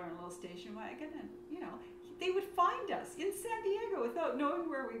trailer and a little station wagon, and you know, they would find us in San Diego without knowing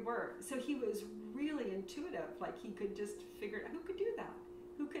where we were. So he was really intuitive, like he could just figure out who could do that,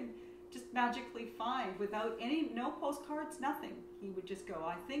 who could just magically find without no postcards, nothing. He would just go,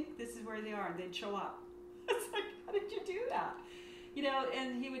 I think this is where they are, and they'd show up. It's like, how did you do that? You know,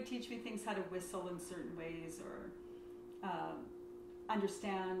 and he would teach me things, how to whistle in certain ways, or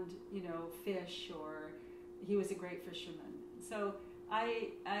understand, you know, fish, or he was a great fisherman. So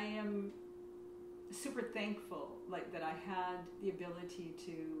I am super thankful, like, that I had the ability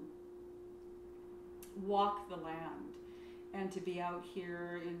to walk the land and to be out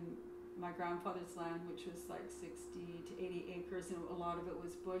here in my grandfather's land, which was like 60 to 80 acres, and a lot of it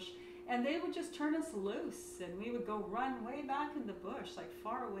was bush. And they would just turn us loose, and we would go run way back in the bush, like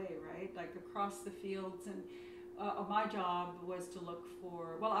far away, right? Like across the fields. And my job was to look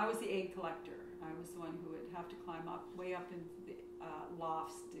for, well, I was the egg collector. I was the one who would have to climb up, way up in the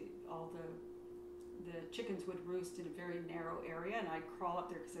lofts. All the chickens would roost in a very narrow area, and I'd crawl up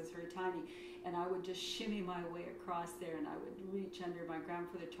there because I was very tiny, and I would just shimmy my way across there, and I would reach under. My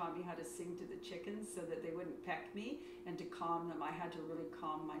grandfather taught me how to sing to the chickens so that they wouldn't peck me, and to calm them I had to really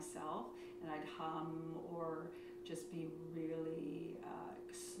calm myself, and I'd hum or just be really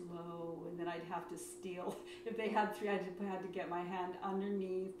slow, and then I'd have to steal. If they had 3, I had to get my hand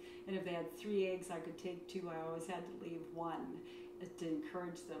underneath, and if they had 3 eggs I could take 2. I always had to leave 1 to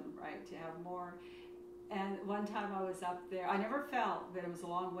encourage them, right, to have more. And one time I was up there, I never fell, but it was a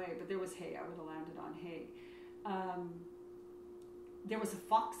long way, but there was hay. I would have landed on hay. There was a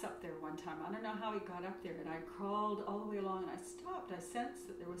fox up there one time. I don't know how he got up there, and I crawled all the way along, and I stopped. I sensed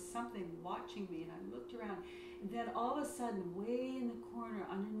that there was something watching me, and I looked around. And then all of a sudden, way in the corner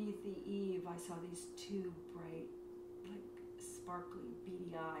underneath the eave, I saw these 2 bright, like sparkly,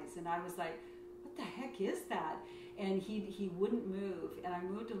 beady eyes. And I was like, what the heck is that? And he wouldn't move, and I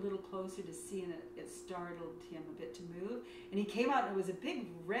moved a little closer to see, and it startled him a bit to move. And he came out, and it was a big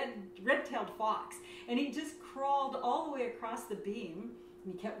red-tailed fox, and he just crawled all the way across the beam,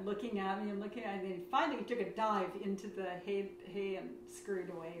 and he kept looking at me and looking at me, and finally he took a dive into the hay and scurried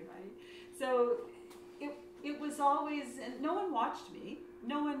away, right? So it was always, and no one watched me.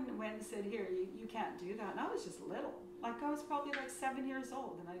 No one went and said, here, you can't do that. And I was just little. Like, I was probably like 7 years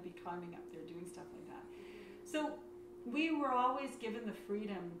old, and I'd be climbing up there doing stuff like that. So we were always given the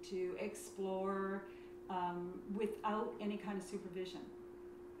freedom to explore without any kind of supervision.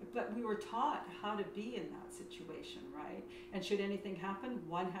 but we were taught how to be in that situation, right? And should anything happen,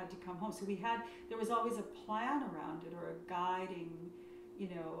 one had to come home. So there was always a plan around it, or a guiding,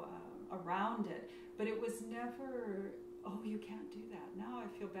 around it. But it was never, oh, you can't do that. Now I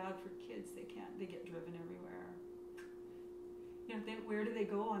feel bad for kids. They get driven everywhere. Where do they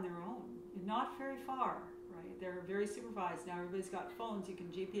go on their own? Not very far, right? They're very supervised. Now everybody's got phones. You can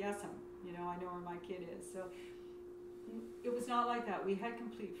GPS them. I know where my kid is. So it was not like that. We had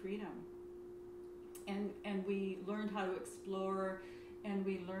complete freedom. And we learned how to explore, and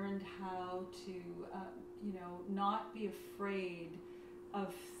we learned how to, not be afraid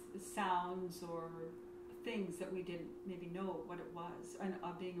of sounds or things that we didn't maybe know what it was. And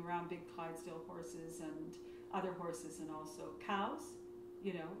being around big Clydesdale horses and other horses, and also cows.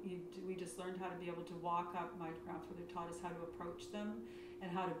 We just learned how to be able to walk up. My grandfather taught us how to approach them and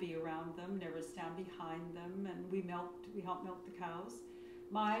how to be around them, never stand behind them. And we helped milk the cows.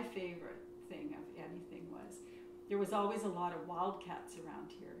 My favorite thing of anything was, there was always a lot of wildcats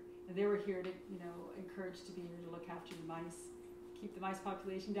around here. And they were here to, encouraged to be here to look after the mice, keep the mice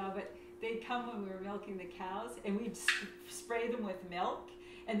population down. But they'd come when we were milking the cows, and we'd spray them with milk.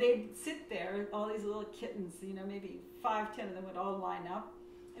 And they'd sit there, all these little kittens, maybe 5, 10 of them would all line up.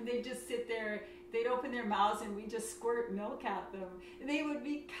 And they'd just sit there, they'd open their mouths, and we'd just squirt milk at them. And they would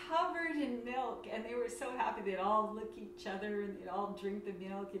be covered in milk, and they were so happy. They'd all lick each other, and they'd all drink the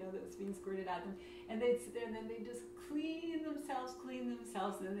milk, that was being squirted at them. And they'd sit there, and then they'd just clean themselves,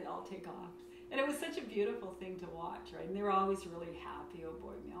 and then they'd all take off. And it was such a beautiful thing to watch, right? And they were always really happy, oh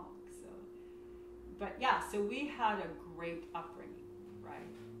boy, milk. So we had a great upbringing,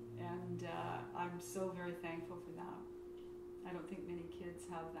 right? And I'm so very thankful for that. I don't think many kids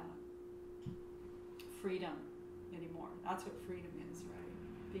have that freedom anymore. That's what freedom is, right?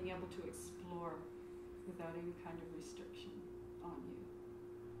 Being able to explore without any kind of restriction on you.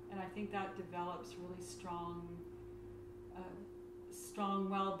 And I think that develops really strong,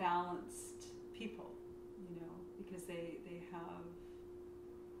 well-balanced people, because they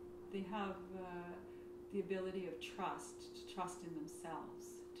have the ability of to trust in themselves,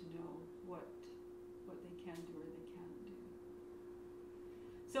 to know what they can do or they can't do.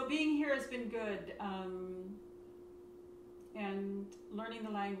 So being here has been good, and learning the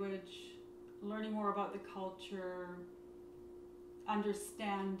language, learning more about the culture,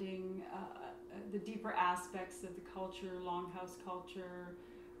 understanding the deeper aspects of the culture, longhouse culture.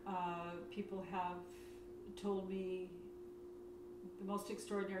 People have told me the most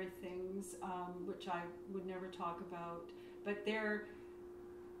extraordinary things, which I would never talk about, but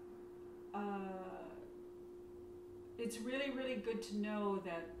it's really, really good to know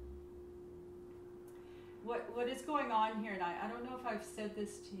that what is going on here, and I don't know if I've said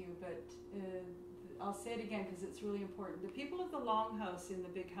this to you, but I'll say it again because it's really important. The people of the longhouse, in the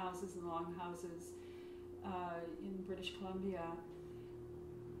big houses and longhouses in British Columbia,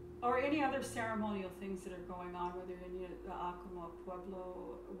 or any other ceremonial things that are going on, whether in the Acoma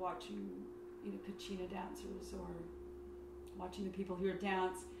Pueblo, watching Kachina dancers, or watching the people here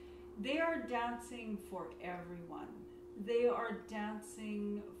dance, they are dancing for everyone. They are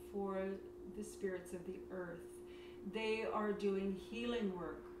dancing for the spirits of the earth. They are doing healing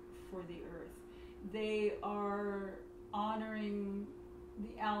work for the earth. They are honoring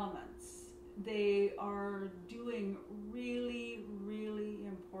the elements. They are doing really, really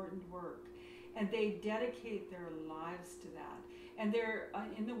important work, and they dedicate their lives to that. And they're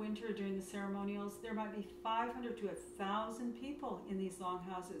in the winter during the ceremonials, there might be 500 to 1,000 people in these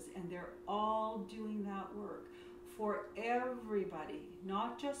longhouses, and they're all doing that work for everybody,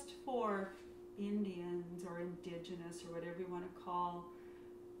 not just for Indians or Indigenous or whatever you want to call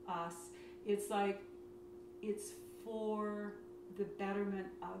us. It's like, it's for the betterment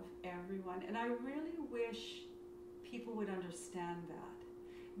of everyone. And I really wish people would understand that.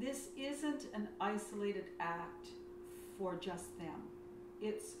 This isn't an isolated act for just them.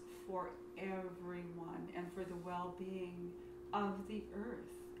 It's for everyone, and for the well-being of the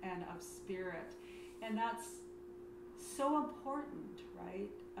earth and of spirit. And that's so important,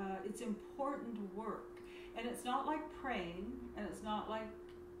 right? It's important work. And it's not like praying, and it's not like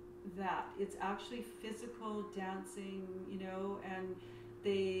that. It's actually physical dancing, and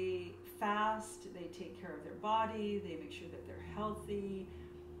they fast, they take care of their body, they make sure that they're healthy,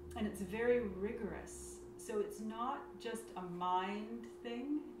 and it's very rigorous. So it's not just a mind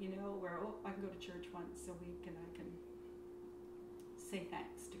thing, where, I can go to church once a week and I can say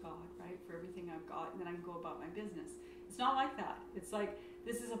thanks to God, right, for everything I've got, and then I can go about my business. It's not like that. It's like,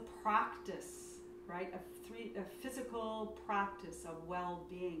 this is a practice, right, a physical practice of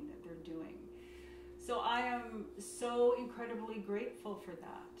well-being that they're doing. So I am so incredibly grateful for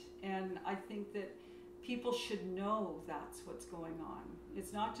that. And I think that people should know that's what's going on.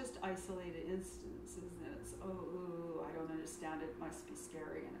 It's not just isolated instances that it's, oh, I don't understand it, must be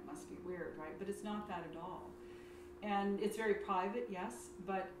scary and it must be weird, right? But it's not that at all. And it's very private, yes,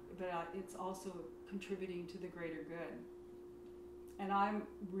 but it's also contributing to the greater good. And I'm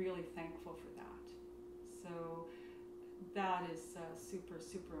really thankful for that. So that is super,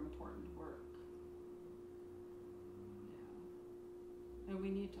 super important work. Yeah. And we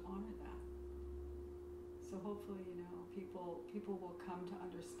need to honor that. So hopefully, people will come to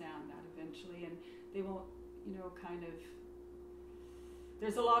understand that eventually, and they won't, kind of.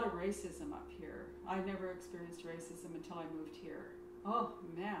 There's a lot of racism up here. I never experienced racism until I moved here. Oh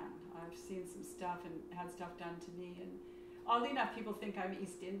man, I've seen some stuff and had stuff done to me, and oddly enough, people think I'm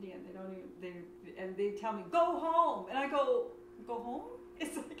East Indian. They tell me go home, and I go home.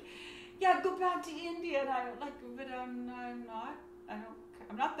 It's like, yeah, go back to India. And I'm like, but I'm not.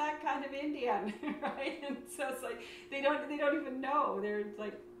 I'm not that kind of Indian, right? And so it's like they don't even know. They're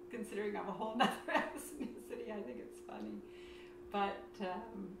like considering I'm a whole nother ethnicity. I think it's funny. But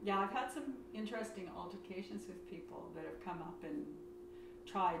yeah, I've had some interesting altercations with people that have come up and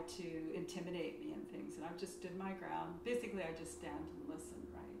tried to intimidate me and things, and I've just stood my ground. Basically, I just stand and listen,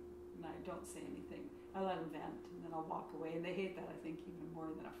 right? And I don't say anything. I let them vent, and then I'll walk away. And they hate that, I think, even more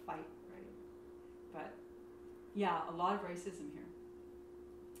than a fight, right? But yeah, a lot of racism here.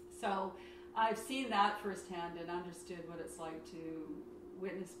 So I've seen that firsthand and understood what it's like to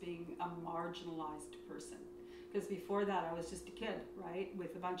witness being a marginalized person. Because before that, I was just a kid, right,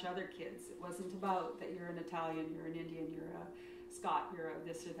 with a bunch of other kids. It wasn't about that you're an Italian, you're an Indian, you're a Scot, you're a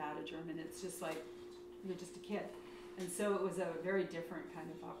this or that, a German. It's just like you're just a kid. And so it was a very different kind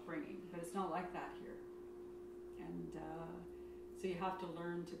of upbringing. But it's not like that here. And so you have to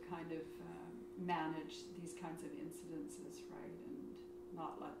learn to kind of manage these kinds of incidences, right, and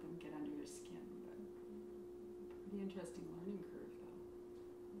not let them get under your skin. But pretty interesting learning curve, though.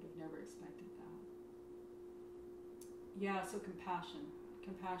 Would have never expected that. Yeah, so compassion.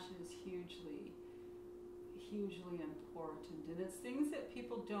 Compassion is hugely important, and it's things that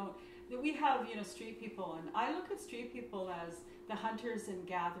people don't. That we have, street people, and I look at street people as the hunters and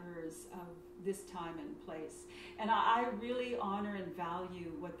gatherers of this time and place. And I really honor and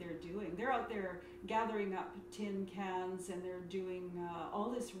value what they're doing. They're out there gathering up tin cans, and they're doing all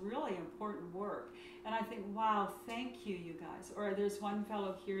this really important work. And I think, wow, thank you, you guys. Or there's one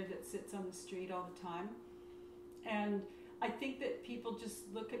fellow here that sits on the street all the time, and I think that people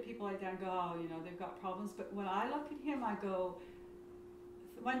just look at people like that and go, oh, they've got problems. But when I look at him, I go,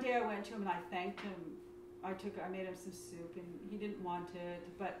 one day I went to him and I thanked him. I made him some soup, and he didn't want it.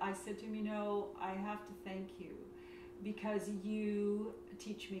 But I said to him, I have to thank you because you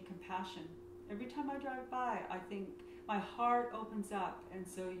teach me compassion. Every time I drive by, I think my heart opens up, and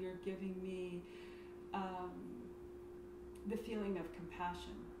so you're giving me the feeling of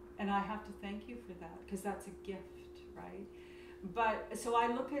compassion. And I have to thank you for that because that's a gift. Right? But so I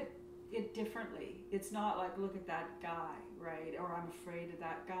look at it differently. It's not like, look at that guy, right? Or I'm afraid of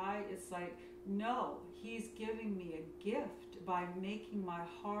that guy. It's like, no, he's giving me a gift by making my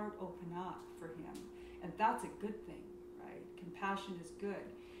heart open up for him. And that's a good thing, right? Compassion is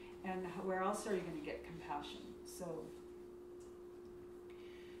good. And where else are you going to get compassion? So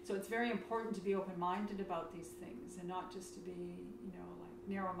it's very important to be open-minded about these things and not just to be, like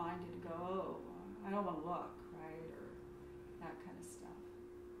narrow-minded to go, oh, I don't want to look. That kind of stuff.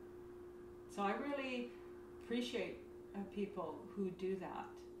 So I really appreciate people who do that,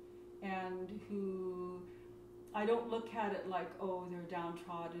 and who I don't look at it like, oh, they're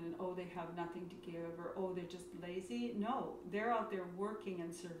downtrodden, and oh, they have nothing to give, or oh, they're just lazy. No, they're out there working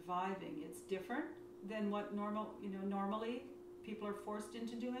and surviving. It's different than what normally people are forced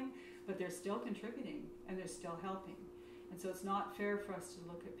into doing, but they're still contributing and they're still helping. And so it's not fair for us to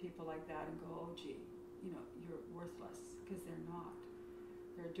look at people like that and go, oh, gee, you're worthless, because they're not.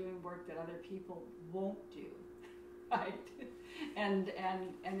 They're doing work that other people won't do, right? and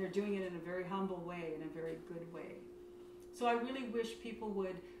they're doing it in a very humble way, in a very good way. So I really wish people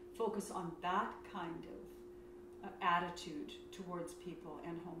would focus on that kind of attitude towards people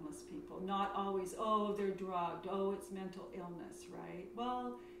and homeless people. Not always, oh, they're drugged, oh, it's mental illness, right?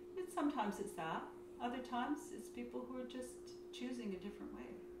 Well, sometimes it's that. Other times it's people who are just choosing a different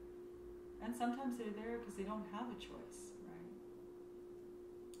way. And sometimes they're there because they don't have a choice, right?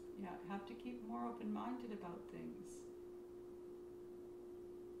 Yeah, have to keep more open-minded about things.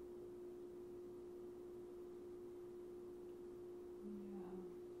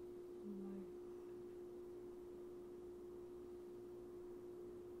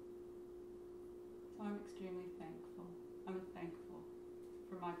 Yeah,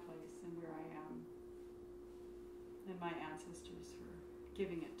 my place and where I am, and my ancestors for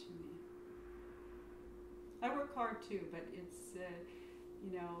giving it to me. I work hard too, but it's,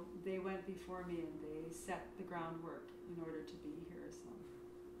 they went before me and they set the groundwork in order to be here, so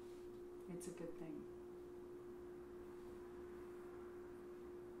it's a good thing.